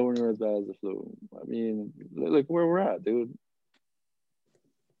now nowhere near as bad as the flu. I mean, like where we're at, dude.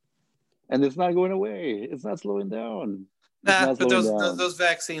 And it's not going away. It's not slowing down. It's Nah, not but slowing down. those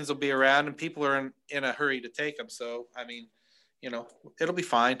vaccines will be around, and people are in a hurry to take them. So, I mean, it'll be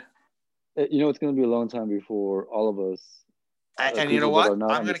fine. It's going to be a long time before all of us. And you know what?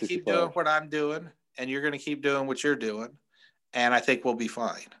 I'm going to keep doing what I'm doing, and you're going to keep doing what you're doing, and I think we'll be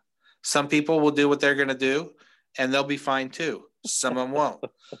fine. Some people will do what they're going to do, and they'll be fine too. Some of them won't.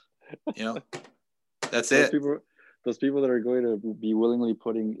 That's it. Those people that are going to be willingly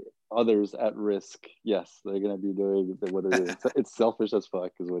putting others at risk, yes, they're going to be doing what it is. It's selfish as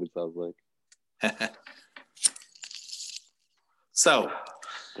fuck, is what it sounds like. So,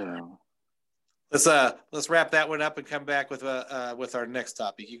 let's wrap that one up and come back with our next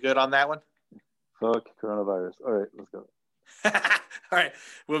topic. You good on that one? Fuck coronavirus. All right, let's go. All right,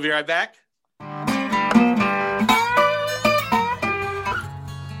 we'll be right back.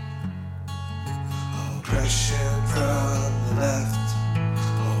 Oppression from the left,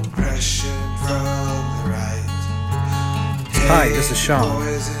 oppression from the right. Hi, this is Sean.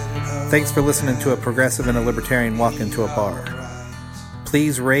 Thanks for listening to a progressive and a libertarian walk into a bar.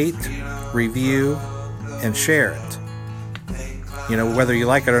 Please rate, review, and share it. Whether you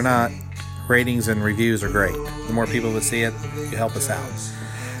like it or not, ratings and reviews are great. The more people that see it, you help us out.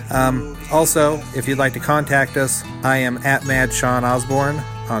 Also, if you'd like to contact us, I am at Mad Sean Osborne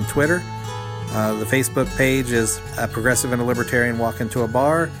on Twitter. The Facebook page is a Progressive and a Libertarian Walk Into a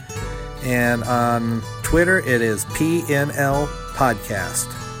Bar. And on Twitter, it is PnL Podcast.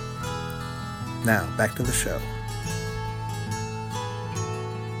 Now, back to the show.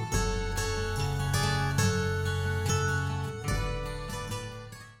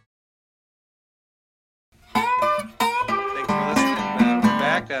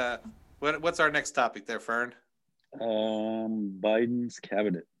 What's our next topic there, Fern? Biden's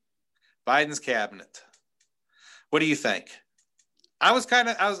cabinet. Biden's cabinet. What do you think? I'll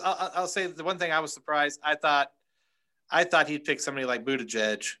say the one thing I was surprised. I thought he'd pick somebody like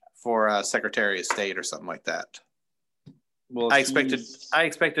Buttigieg for Secretary of State or something like that. Well, I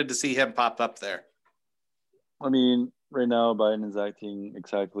expected to see him pop up there. I mean, right now Biden is acting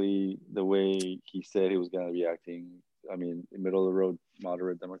exactly the way he said he was going to be acting. I mean, middle of the road,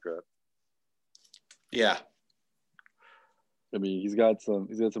 moderate Democrat. Yeah. I mean, he's got some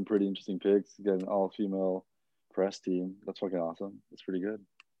pretty interesting picks. He's got an all-female press team. That's fucking awesome. That's pretty good.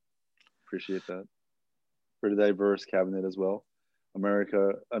 Appreciate that. Pretty diverse cabinet as well.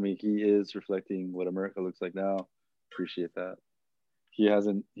 America, I mean, he is reflecting what America looks like now. Appreciate that. He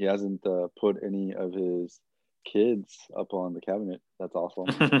hasn't put any of his kids up on the cabinet. That's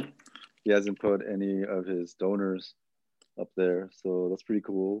awesome. He hasn't put any of his donors up there, so that's pretty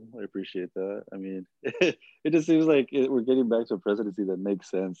cool. I appreciate that. I mean, it just seems like we're getting back to a presidency that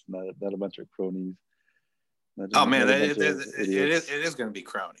makes sense, not a bunch of cronies. Oh man, it is going to be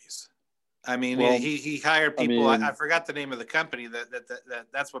cronies. I mean, well, he hired people. I mean, I forgot the name of the company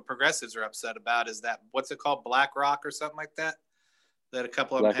that's what progressives are upset about. Is that what's it called, BlackRock or something like that? That a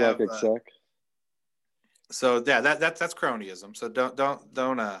couple of them have. Exec. So yeah, that's cronyism. So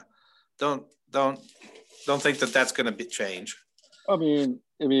don't think that's going to change. I mean,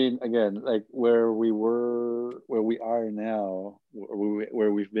 again, like where we are now,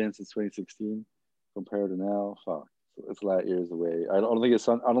 where we've been since 2016, compared to now, fuck, it's light years away. I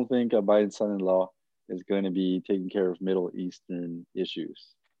don't think Biden's son-in-law is going to be taking care of Middle Eastern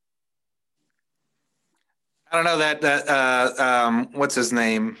issues. I don't know that what's his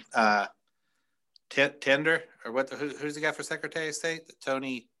name, Tender or what? Who's the guy for Secretary of State?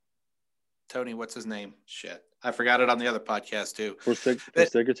 Tony, what's his name? Shit, I forgot it on the other podcast too. For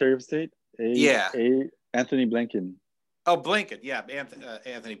Secretary of State, Anthony Blinken. Oh, Blinken, yeah,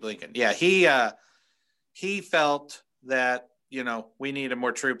 Anthony Blinken. Yeah, he felt that we needed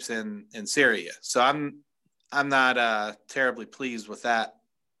more troops in Syria. So I'm not terribly pleased with that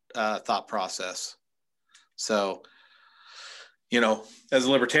thought process. So, as a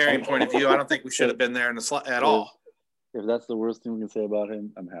libertarian point of view, I don't think we should have been there at all. If that's the worst thing we can say about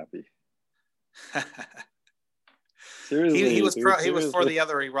him, I'm happy. Seriously, he was for the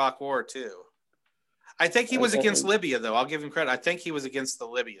other Iraq war too. I think he was against Libya though. I'll give him credit. I think he was against the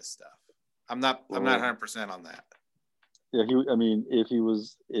Libya stuff. I'm not 100% on that. Yeah, I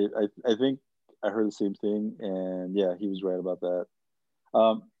think I heard the same thing, and yeah, he was right about that.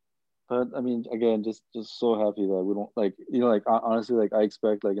 But I mean, again, just so happy that we don't honestly, I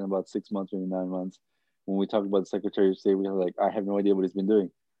expect in about 6 months, maybe 9 months, when we talk about the Secretary of State, we have I have no idea what he's been doing,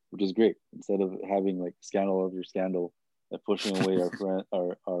 which is great. Instead of having scandal after scandal pushing away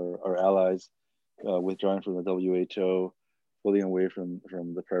our allies, withdrawing from the WHO, pulling away from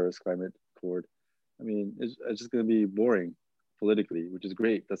the Paris Climate Accord. I mean, it's just going to be boring politically, which is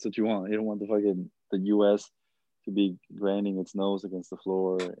great. That's what you want. You don't want the U.S. to be grinding its nose against the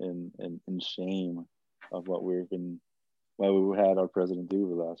floor in shame of what we had our president do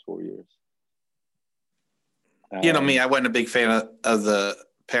the last 4 years. You know me, I wasn't a big fan of the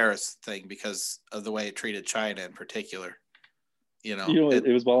Paris thing because of the way it treated China in particular.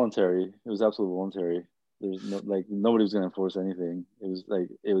 It was voluntary. It was absolutely voluntary. There's nobody was going to enforce anything.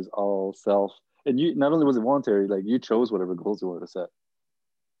 It was all self. And you, not only was it voluntary, you chose whatever goals you wanted to set.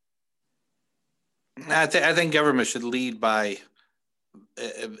 I think government should lead by,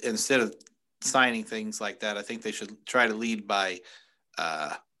 instead of signing things like that, I think they should try to lead by,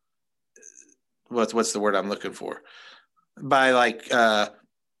 what's the word I'm looking for? By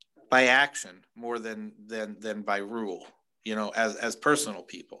action more than by rule. As personal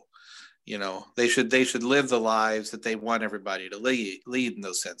people, they should live the lives that they want everybody to lead in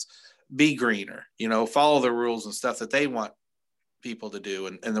those sense. Be greener, follow the rules and stuff that they want people to do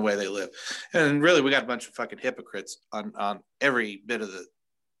and the way they live. And really, we got a bunch of fucking hypocrites on every bit of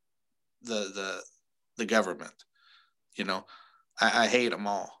the government. I hate them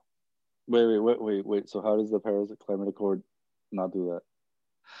all. Wait. So how does the Paris Climate Accord not do that?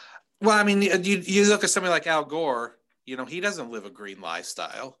 Well, I mean, you look at somebody like Al Gore. He doesn't live a green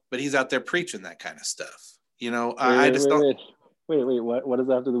lifestyle, but he's out there preaching that kind of stuff. Wait. What does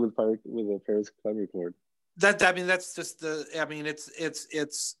that have to do with the Paris Climate Accord? That's just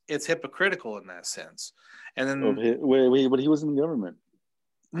it's hypocritical in that sense. And then wait, but he was in the government.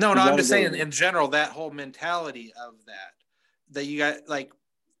 No, I'm just saying in general that whole mentality of that you got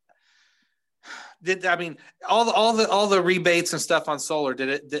all the rebates and stuff on solar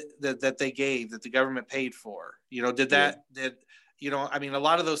that they gave that the government paid for, a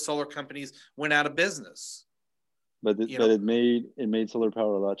lot of those solar companies went out of business. But it made solar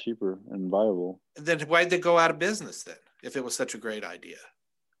power a lot cheaper and viable. Then why'd they go out of business then? If it was such a great idea,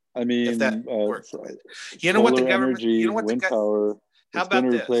 I mean, if that worked, what the government, wind power. How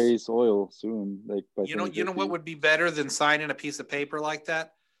about this? Replace oil soon. What would be better than signing a piece of paper like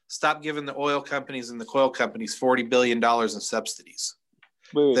that? Stop giving the oil companies and the coal companies $40 billion in subsidies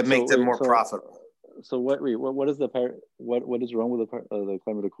that make them more profitable. So what is what is wrong with the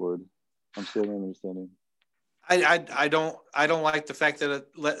climate accord? I'm still not understanding. I don't like the fact that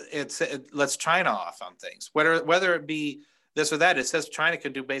it lets China off on things. Whether it be this or that, it says China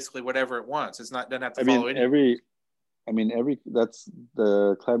can do basically whatever it wants. Doesn't have to follow anything. That's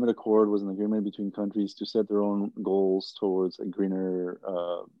the climate accord was an agreement between countries to set their own goals towards a greener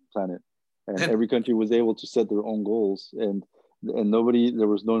planet, and every country was able to set their own goals, and there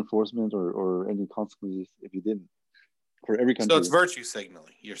was no enforcement or any consequences if you didn't. For every country. So it's virtue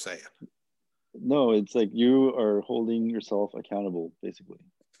signaling, you're saying? No, it's like you are holding yourself accountable, basically.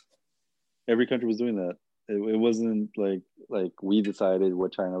 Every country was doing that. It wasn't like we decided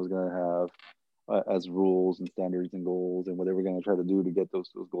what China was going to have as rules and standards and goals and what they were going to try to do to get those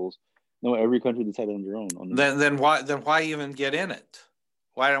goals. No, every country decided on their own. Then why even get in it?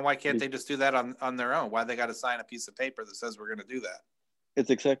 Why can't they just do that on their own? Why they got to sign a piece of paper that says we're going to do that? It's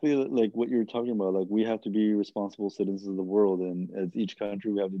exactly like what you're talking about. Like, we have to be responsible citizens of the world, and as each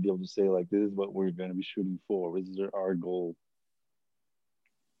country, we have to be able to say, like, this is what we're going to be shooting for. This is our goal.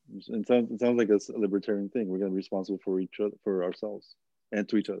 It sounds like a libertarian thing. We're going to be responsible for each other, for ourselves, and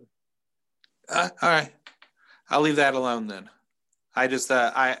to each other. All right, I'll leave that alone then. I just maybe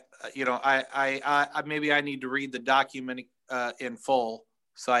I need to read the document in full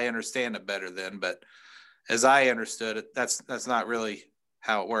so I understand it better then. But as I understood it, that's not really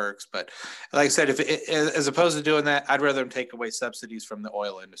how it works. But like I said, if as opposed to doing that, I'd rather them take away subsidies from the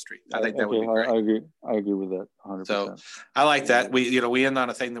oil industry. I think that would be great. I agree with that 100%. So I like that. We end on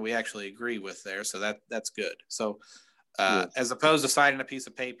a thing that we actually agree with there. So that's good. So as opposed to signing a piece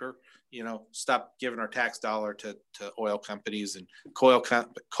of paper, stop giving our tax dollar to oil companies and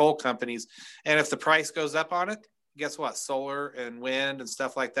coal companies. And if the price goes up on it, guess what? Solar and wind and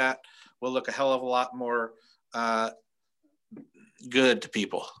stuff like that will look a hell of a lot more good to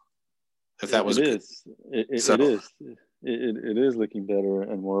people. If that was it is. It is looking better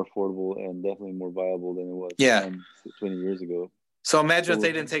and more affordable and definitely more viable than it was 20 years ago. So imagine if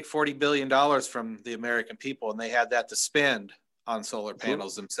they didn't take $40 billion from the American people and they had that to spend on solar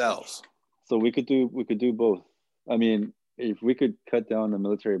panels themselves. So we could do both. I mean, if we could cut down the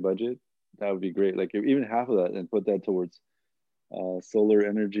military budget, that would be great. Like, even half of that and put that towards solar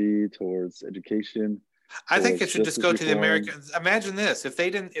energy, towards education, I think it should just go to the Americans. Imagine this: if they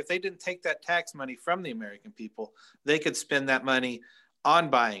didn't take that tax money from the American people, they could spend that money on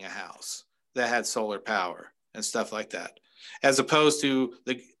buying a house that had solar power and stuff like that, as opposed to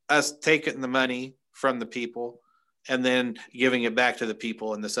us taking the money from the people and then giving it back to the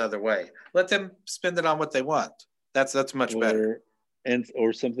people in this other way. Let them spend it on what they want. That's much better.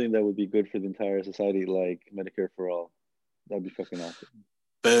 Or something that would be good for the entire society, like Medicare for all. That'd be fucking awesome.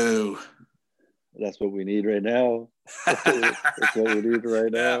 Boo. That's what we need right now. That's what we need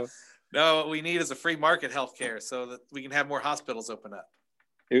right now. No, what we need is a free market healthcare so that we can have more hospitals open up.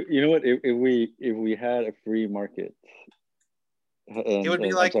 You know what? If we had a free market, it would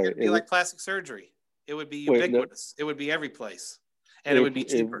be like plastic surgery. It would be ubiquitous. It would be every place, and it would be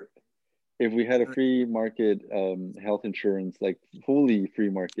cheaper. If we had a free market health insurance, like fully free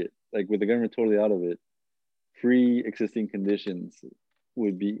market, like with the government totally out of it, free existing conditions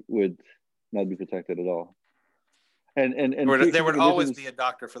would not be protected at all. And there would always be a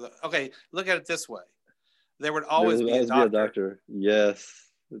doctor for the. Okay, look at it this way: there would always be a doctor. Yes.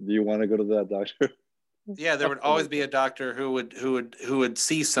 Do you want to go to that doctor? Yeah, there would always be a doctor who would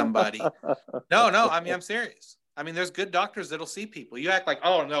see somebody. No, I mean, I'm serious. I mean, there's good doctors that'll see people. You act like,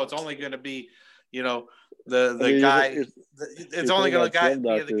 oh no, it's only going to be, the guy. It's only going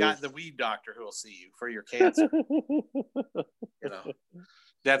to be the weed doctor who will see you for your cancer.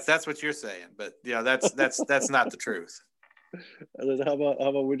 That's what you're saying, but that's not the truth. And then how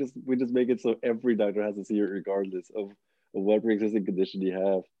about we just make it so every doctor has to see you regardless of what pre-existing condition you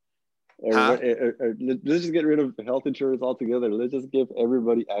have. Or let's just get rid of health insurance altogether. Let's just give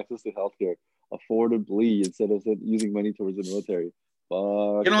everybody access to healthcare affordably instead of using money towards the military.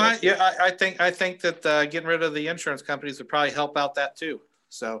 I think that getting rid of the insurance companies would probably help out that too.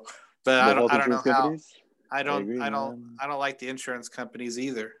 So, but I don't know how. I don't like the insurance companies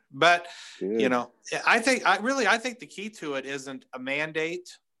either. But good. I think the key to it isn't a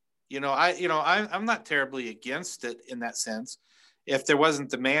mandate. I'm not terribly against it in that sense. If there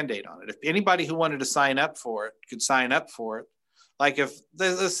wasn't the mandate on it, if anybody who wanted to sign up for it could sign up for it, like if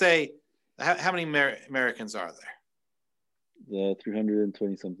let's say, how many Americans are there?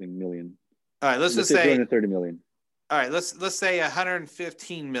 320 something million. All right, let's just say 230 million. All right, let's say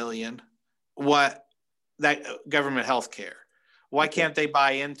 115 million. What that government health care? Why can't they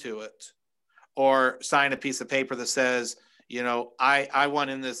buy into it or sign a piece of paper that says, I want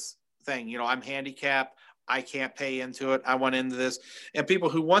in this thing, I'm handicapped, I can't pay into it, I want into this. And people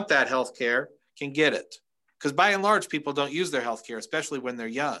who want that health care can get it. Because by and large, people don't use their health care, especially when they're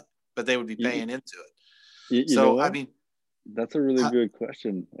young, but they would be paying into it. I mean, that's a really good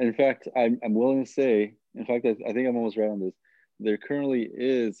question. In fact, I'm willing to say, I think I'm almost right on this. There currently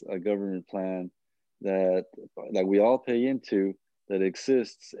is a government plan that we all pay into that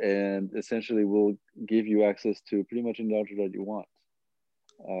exists and essentially will give you access to pretty much any doctor that you want.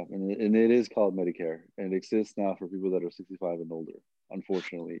 And it is called Medicare, and it exists now for people that are 65 and older,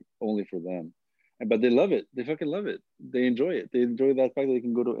 unfortunately, only for them. But they love it. They fucking love it. They enjoy it. They enjoy that fact that they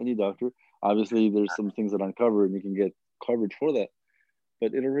can go to any doctor. Obviously, there's some things that aren't covered, and you can get coverage for that.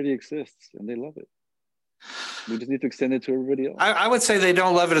 But it already exists, and they love it. We just need to extend it to everybody else. I would say they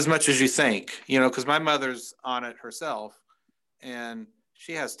don't love it as much as you think, because my mother's on it herself, and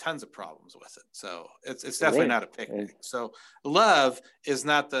she has tons of problems with it. So it's definitely not a picnic. So love is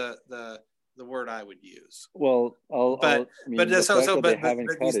not the word I would use. Well, but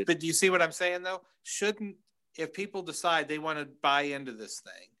do you see what I'm saying though? If people decide they want to buy into this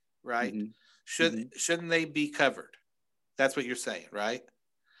thing, right? Mm-hmm. Shouldn't they be covered? That's what you're saying, right?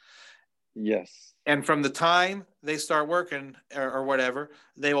 Yes. And from the time they start working or whatever,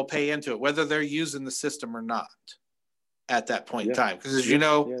 they will pay into it, whether they're using the system or not at that point in time. Because as a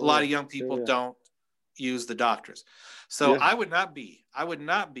lot of young people don't use the doctors. So I would not be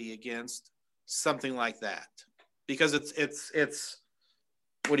against something like that, because it's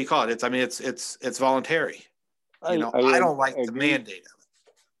what do you call it? It's voluntary. I don't like the mandate of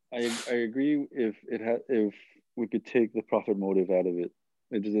it. I agree if we could take the profit motive out of it.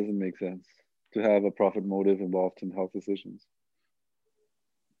 It just doesn't make sense to have a profit motive involved in health decisions.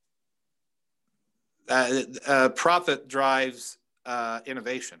 Profit drives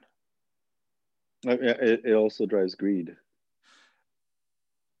innovation. It also drives greed.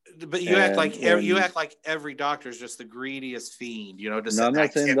 But you act like every doctor is just the greediest fiend. I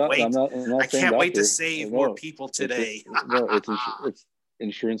can't wait to save more people today. It's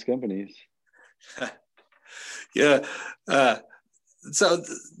insurance companies. Yeah. So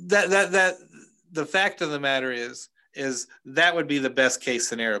that the fact of the matter is, is that would be the best case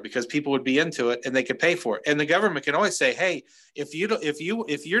scenario, because people would be into it and they could pay for it. And the government can always say, hey, if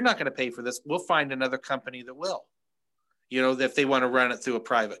you're not going to pay for this, we'll find another company that will, if they want to run it through a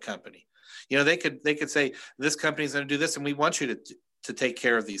private company. They could say, this company's going to do this, and we want you to take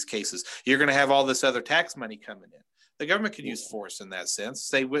care of these cases. You're going to have all this other tax money coming in. The government could use force in that sense.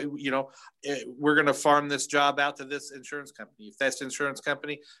 Say, we're going to farm this job out to this insurance company. If that insurance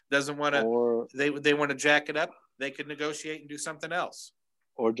company doesn't want to, they want to jack it up, they could negotiate and do something else.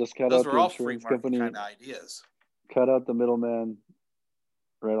 Or just cut Those out are the all free insurance market company. kind of ideas. Cut out the middleman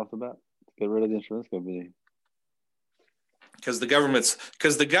right off the bat. Get rid of the insurance company. Because the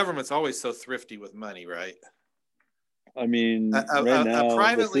government's always so thrifty with money, right? I mean, right now, a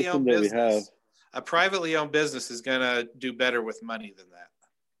privately owned business, we have, a privately owned business is going to do better with money than that.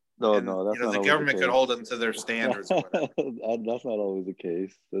 No, and, no, that's not the government could hold them to their standards. Or whatever. That's not always the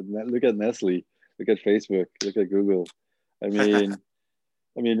case. Look at Nestle, look at Facebook, look at Google. I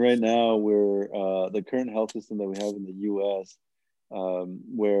mean, right now we're the current health system that we have in the U.S.,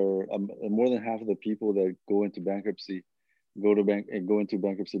 where more than half of the people that go into bankruptcy go into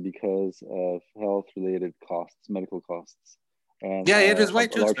bankruptcy because of health-related costs, medical costs. And, yeah, it is way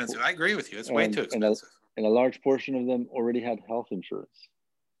too expensive. I agree with you. It's way too expensive. And a large portion of them already had health insurance.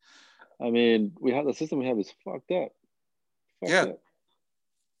 I mean, the system we have is fucked up. Up.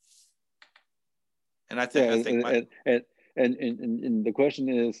 And I think, and the question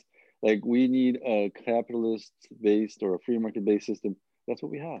is, like, we need a capitalist-based or a free market-based system. That's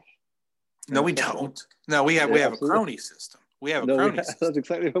what we have. No, we don't. No, we have a crony system. We have a crony system. That's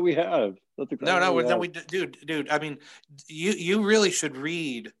exactly what we have. Dude. I mean, you really should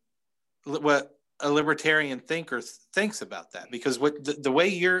read what a libertarian thinker thinks about that, because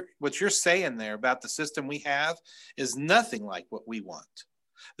what you're saying there about the system we have is nothing like what we want.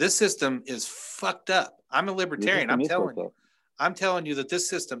 This system is fucked up. I'm a libertarian. I'm telling you that this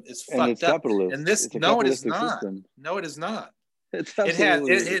system is fucked up. And it is not. System. No, it is not.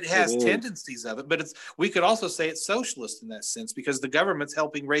 It has tendencies of it, but we could also say it's socialist in that sense, because the government's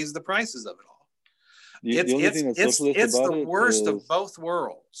helping raise the prices of it all. It's the worst of both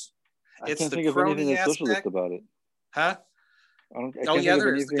worlds. I can't think of anything that's socialist about it. Huh?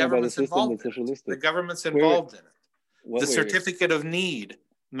 There is. The government's involved in it. The government's involved in it. The certificate of need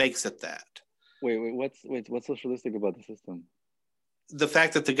makes it that. What's socialistic about the system? The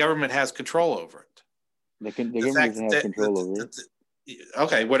fact that the government has control over it. The government doesn't have control over it.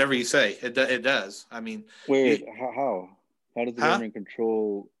 Okay, whatever you say, it does. I mean, how does the government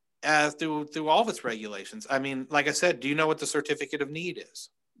control? Through all of its regulations. I mean, like I said, do you know what the certificate of need is?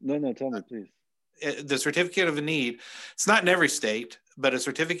 No, tell me, please. The certificate of need, it's not in every state, but a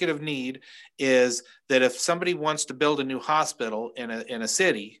certificate of need is that if somebody wants to build a new hospital in a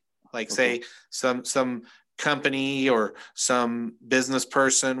city, like say some company or some business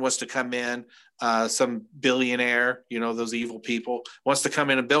person wants to come in, some billionaire, those evil people, wants to come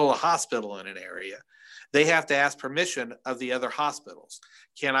in and build a hospital in an area, they have to ask permission of the other hospitals.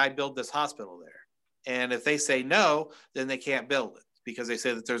 Can I build this hospital there? And if they say no, then they can't build it, because they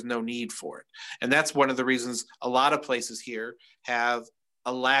say that there's no need for it. And that's one of the reasons a lot of places here have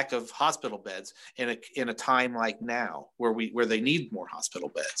a lack of hospital beds in a time like now, where they need more hospital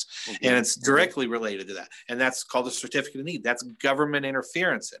beds. Okay. And it's directly related to that. And that's called a certificate of need. That's government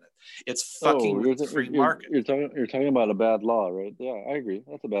interference in it. It's fucking free market. You're talking about a bad law, right? Yeah, I agree.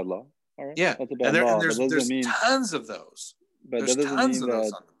 That's a bad law. All right. Yeah. That's a bad law. And there's tons of those. But there's tons of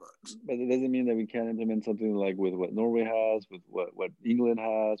those on the books. But it doesn't mean that we can't implement something like with what Norway has, with what England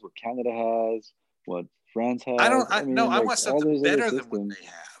has, what Canada has, what France has. I want something better than what they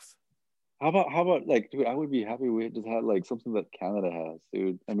have. How about like, dude, I would be happy we just had like something that Canada has,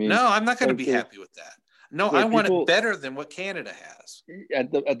 dude. I mean, no, I'm not going to be happy with that. No, I want it better than what Canada has.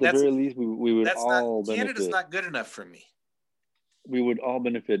 At the very least, we would all benefit. Canada's not good enough for me. We would all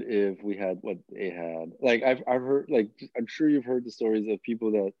benefit if we had what they had. Like I've heard, like, I'm sure you've heard the stories of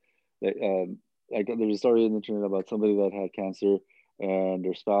people that like there's a story on the internet about somebody that had cancer and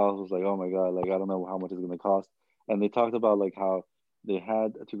their spouse was like, oh my God, like I don't know how much it's going to cost. And they talked about like how they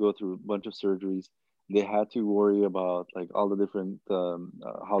had to go through a bunch of surgeries. They had to worry about like all the different,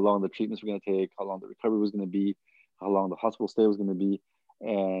 how long the treatments were going to take, how long the recovery was going to be, how long the hospital stay was going to be.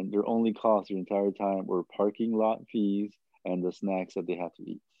 And their only costs the entire time were parking lot fees and the snacks that they have to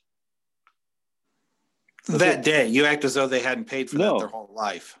eat. That day, you act as though they hadn't paid for that their whole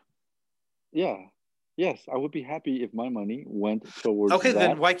life. Yeah. Yes, I would be happy if my money went towards okay,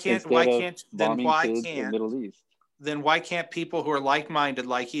 then why can't the Middle East? Then why can't people who are like-minded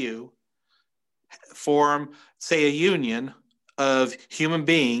like you form, say, a union of human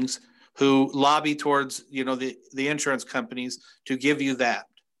beings who lobby towards, the insurance companies to give you that.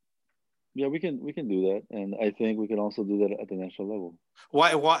 Yeah, we can do that, and I think we can also do that at the national level.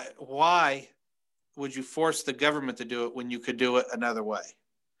 Why would you force the government to do it when you could do it another way?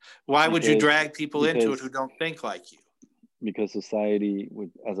 Why would you drag people into it who don't think like you? Because society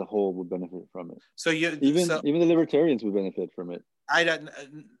as a whole would benefit from it. So even the libertarians would benefit from it. I don't.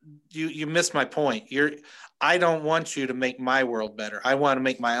 You missed my point. I don't want you to make my world better. I want to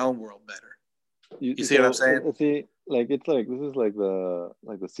make my own world better. You see what I'm saying? See, this is like the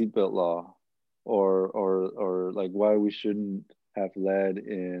seatbelt law, or like why we shouldn't have lead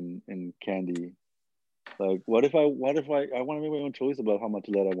in candy. Like, what if I want to make my own choice about how much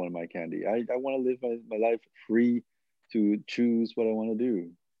lead I want in my candy? I want to live my life free to choose what I want to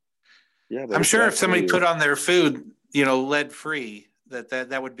do. Yeah, but I'm sure if somebody put on their food, lead free,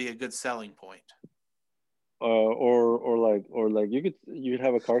 that would be a good selling point. Or like you'd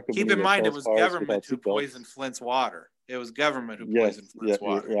have a car company. Keep in mind, it was government who poisoned Flint's water. It was government who poisoned Flint's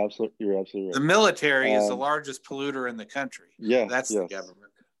water. You're absolutely right. The military is the largest polluter in the country. Yeah, that's the government.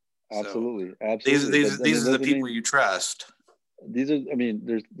 Absolutely, so absolutely. These are the people you trust. Doesn't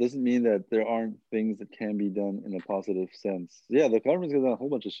mean that there aren't things that can be done in a positive sense. Yeah, the government's done a whole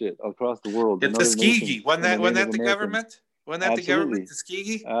bunch of shit across the world. It's Tuskegee. Wasn't that the government? Wasn't that the government,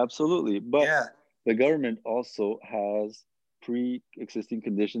 Tuskegee? Absolutely, but the government also has pre-existing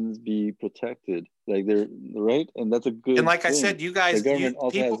conditions be protected. Like they're right, and that's a good. And like thing. I said, you guys, the government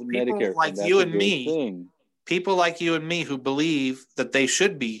also has Medicare, like you and me. People like you and me who believe that they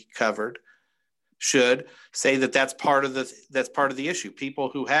should be covered should say that's part of the issue. People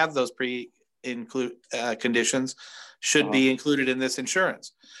who have those pre-include conditions should be included in this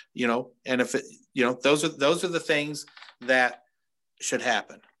insurance. And if those are the things that should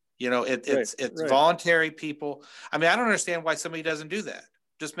happen. It's voluntary. People. I don't understand why somebody doesn't do that.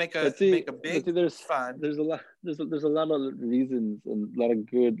 Just make a big fund. There's a lot of reasons and a lot of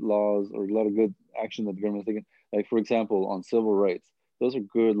good laws or a lot of good action that the government is taking. Like, for example, on civil rights, those are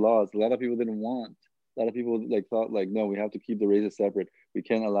good laws. A lot of people didn't want. A lot of people thought no, we have to keep the races separate. We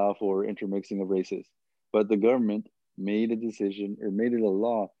can't allow for intermixing of races. But the government made a decision or made it a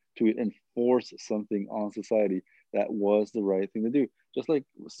law to enforce something on society that was the right thing to do. Just like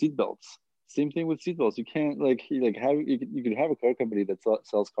seatbelts. Same thing with seatbelts. You can't you could have a car company that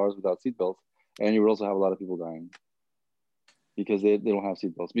sells cars without seatbelts, and you would also have a lot of people dying because they don't have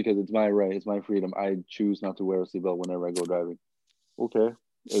seatbelts. Because it's my right, it's my freedom. I choose not to wear a seatbelt whenever I go driving. Okay,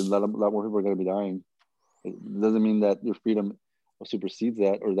 a lot more people are going to be dying. It doesn't mean that your freedom supersedes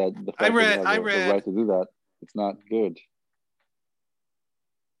that, or that the fact that you have the right to do that. It's not good.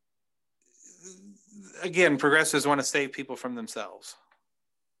 Again, progressives want to save people from themselves.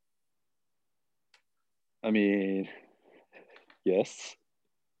 Yes. Is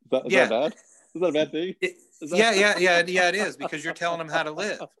that bad? Is that a bad thing? Yeah, it is, because you're telling them how to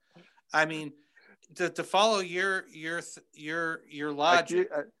live. To follow your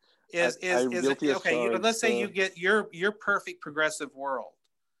logic is okay. Let's say you get your perfect progressive world.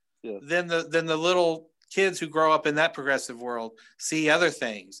 Yes. Then the little kids who grow up in that progressive world see other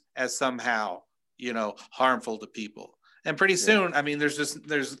things as somehow harmful to people, and pretty soon,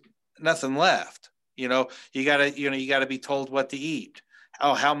 there's nothing left. You gotta be told what to eat,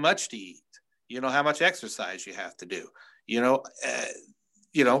 how much to eat, how much exercise you have to do. When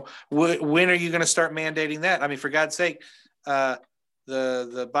are you going to start mandating that? For God's sake, the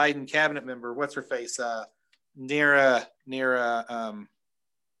Biden cabinet member, what's her face, Nira.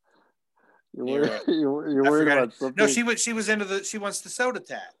 You're worried about something. No, she was into she wants the soda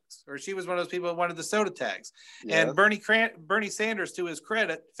tax, or she was one of those people that wanted the soda tax. Yes. And Bernie Sanders, to his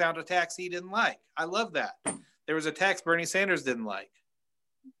credit, found a tax he didn't like. I love that. There was a tax Bernie Sanders didn't like,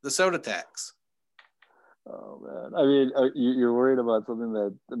 the soda tax. Oh man, you're worried about something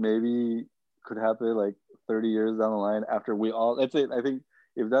that maybe could happen like 30 years down the line after we all. That's it. I think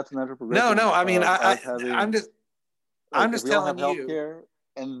if that's natural progression. No. I'm just telling you. Healthcare,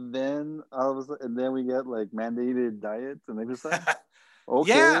 and then we get mandated diets and exercise.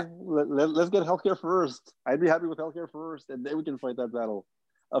 Okay, yeah. Let's get healthcare first. I'd be happy with healthcare first, and then we can fight that battle.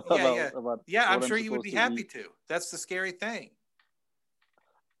 I'm sure you would be happy to. That's the scary thing.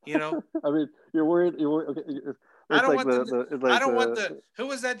 You're worried. Okay. I don't want the. Who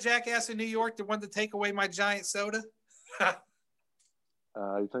was that jackass in New York that wanted to take away my giant soda? You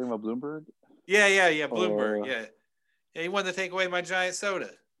talking about Bloomberg? Yeah, Bloomberg. Yeah, he wanted to take away my giant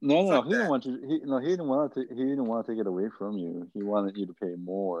soda. No, he didn't want to. He didn't want to. He didn't want to take it away from you. He wanted you to pay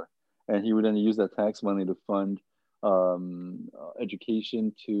more, and he would then use that tax money to fund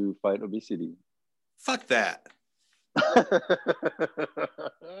education to fight obesity. Fuck that.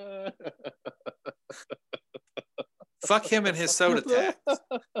 Fuck him and his soda tax.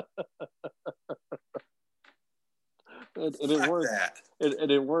 And it worked.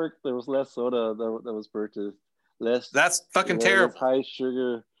 And it worked. There was less soda that was purchased. That's fucking terrible. High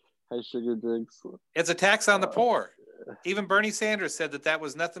sugar drinks. It's a tax on the poor. Even Bernie Sanders said that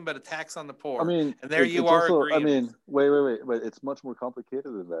was nothing but a tax on the poor. I mean, and there you are also, agreeing. I mean, wait, but it's much more complicated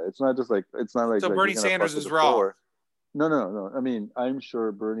than that. It's not like so like Bernie Sanders is wrong. No. I mean, I'm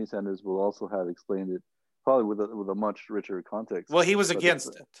sure Bernie Sanders will also have explained it probably with a much richer context. Well, he was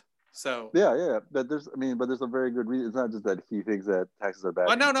against it. So yeah, but there's a very good reason. It's not just that he thinks that taxes are bad.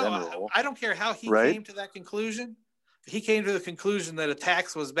 Well, no, I don't care how he came to that conclusion. He came to the conclusion that a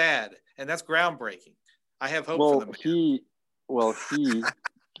tax was bad, and that's groundbreaking. I have hope for the man.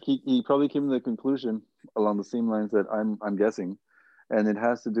 He probably came to the conclusion along the same lines that I'm guessing, and it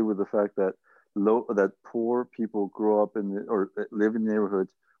has to do with the fact that that poor people grow up or live in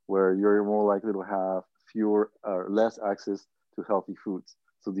neighborhoods where you're more likely to have less access to healthy foods.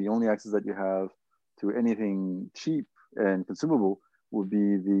 So the only access that you have to anything cheap and consumable would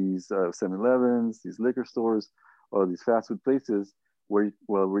be these 7-Elevens, these liquor stores, or these fast food places where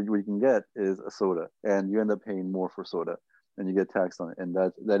you can get is a soda, and you end up paying more for soda, and you get taxed on it, and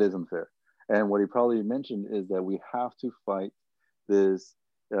that is unfair. And what he probably mentioned is that we have to fight this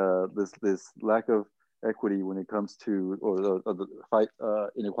lack of equity when it comes to the fight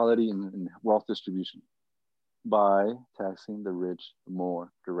inequality in wealth distribution by taxing the rich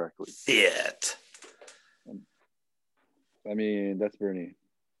more directly. Shit. I mean, that's Bernie.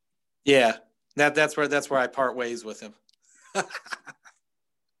 Yeah, that's where I part ways with him. That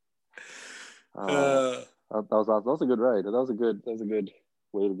was a good ride. That was a good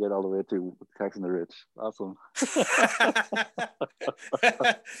way to get all the way to taxing the rich. Awesome.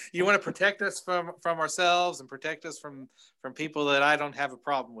 You want to protect us from ourselves and protect us from people that I don't have a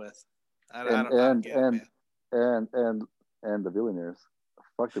problem with. And the billionaires.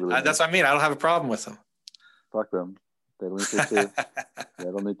 Fuck the billionaires. That's what I mean. I don't have a problem with them. Fuck them. They don't need to exist. They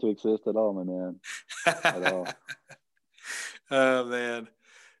don't need to exist at all, my man. At all. Oh man.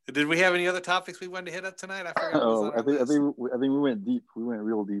 Did we have any other topics we wanted to hit up tonight? I forgot. I think we went deep. We went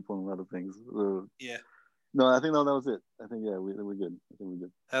real deep on a lot of things. Yeah. No, I think that was it. I think we're good. I think we're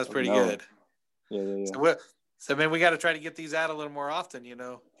good. That was pretty good. Yeah. So man, we got to try to get these out a little more often. You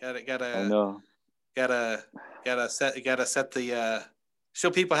know, gotta. I know. Gotta set the show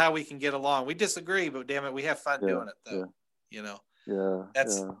people how we can get along. We disagree, but damn it, we have fun doing it though. Yeah. You know. Yeah.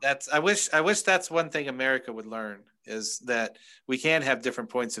 That's I wish that's one thing America would learn, is that we can have different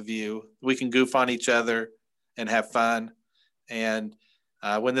points of view. We can goof on each other and have fun. And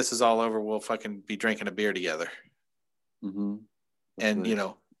when this is all over, we'll fucking be drinking a beer together. Mm-hmm. And you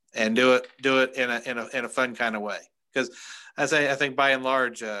know, and do it in a fun kind of way. Because I think by and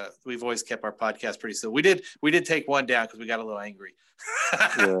large, we've always kept our podcast pretty simple. We did take one down because we got a little angry,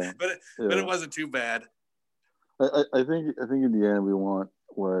 but it wasn't too bad. I think in the end we want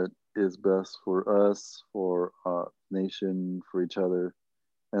what is best for us, for our nation, for each other,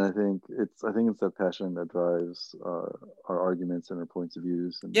 and I think it's that passion that drives our arguments and our points of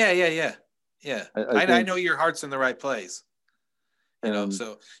views. And yeah. I know your heart's in the right place. You know,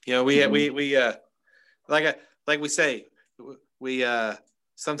 so you know we like we say, we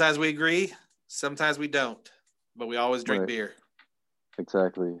sometimes we agree, sometimes we don't, but we always drink beer.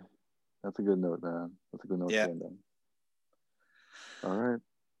 Exactly. That's a good note, man. That's a good note to end on.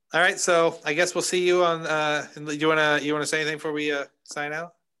 All right. So I guess we'll see you on. You wanna say anything before we sign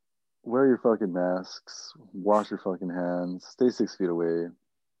out? Wear your fucking masks. Wash your fucking hands. Stay 6 feet away.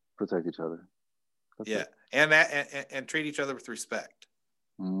 Protect each other. That's it. And treat each other with respect.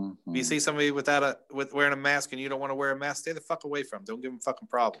 Mm-hmm. If you see somebody with wearing a mask and you don't want to wear a mask, stay the fuck away from them. Don't give them fucking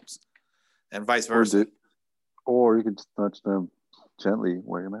problems, and vice versa. Or you could just touch them gently.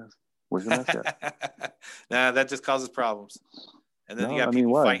 Wear your mask. Where's your mask at? Nah, that just causes problems. And then you got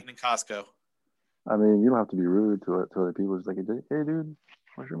people fighting in Costco. I mean, you don't have to be rude to other people. It's like, hey, dude,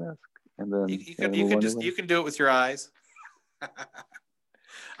 where's your mask? And then you can do it with your eyes.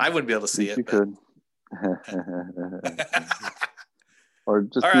 I wouldn't be able to see it. You could. Or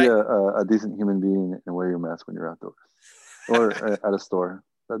just be a decent human being and wear your mask when you're outdoors or at a store.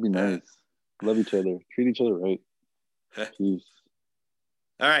 That'd be nice. Love each other. Treat each other right. Peace.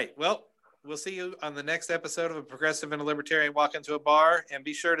 All right. Well, we'll see you on the next episode of A Progressive and a Libertarian Walk Into a Bar. And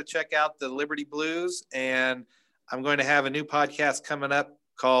be sure to check out the Liberty Blues. And I'm going to have a new podcast coming up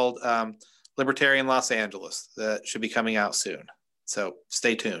called Libertarian Los Angeles that should be coming out soon. So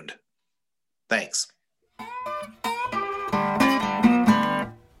stay tuned. Thanks.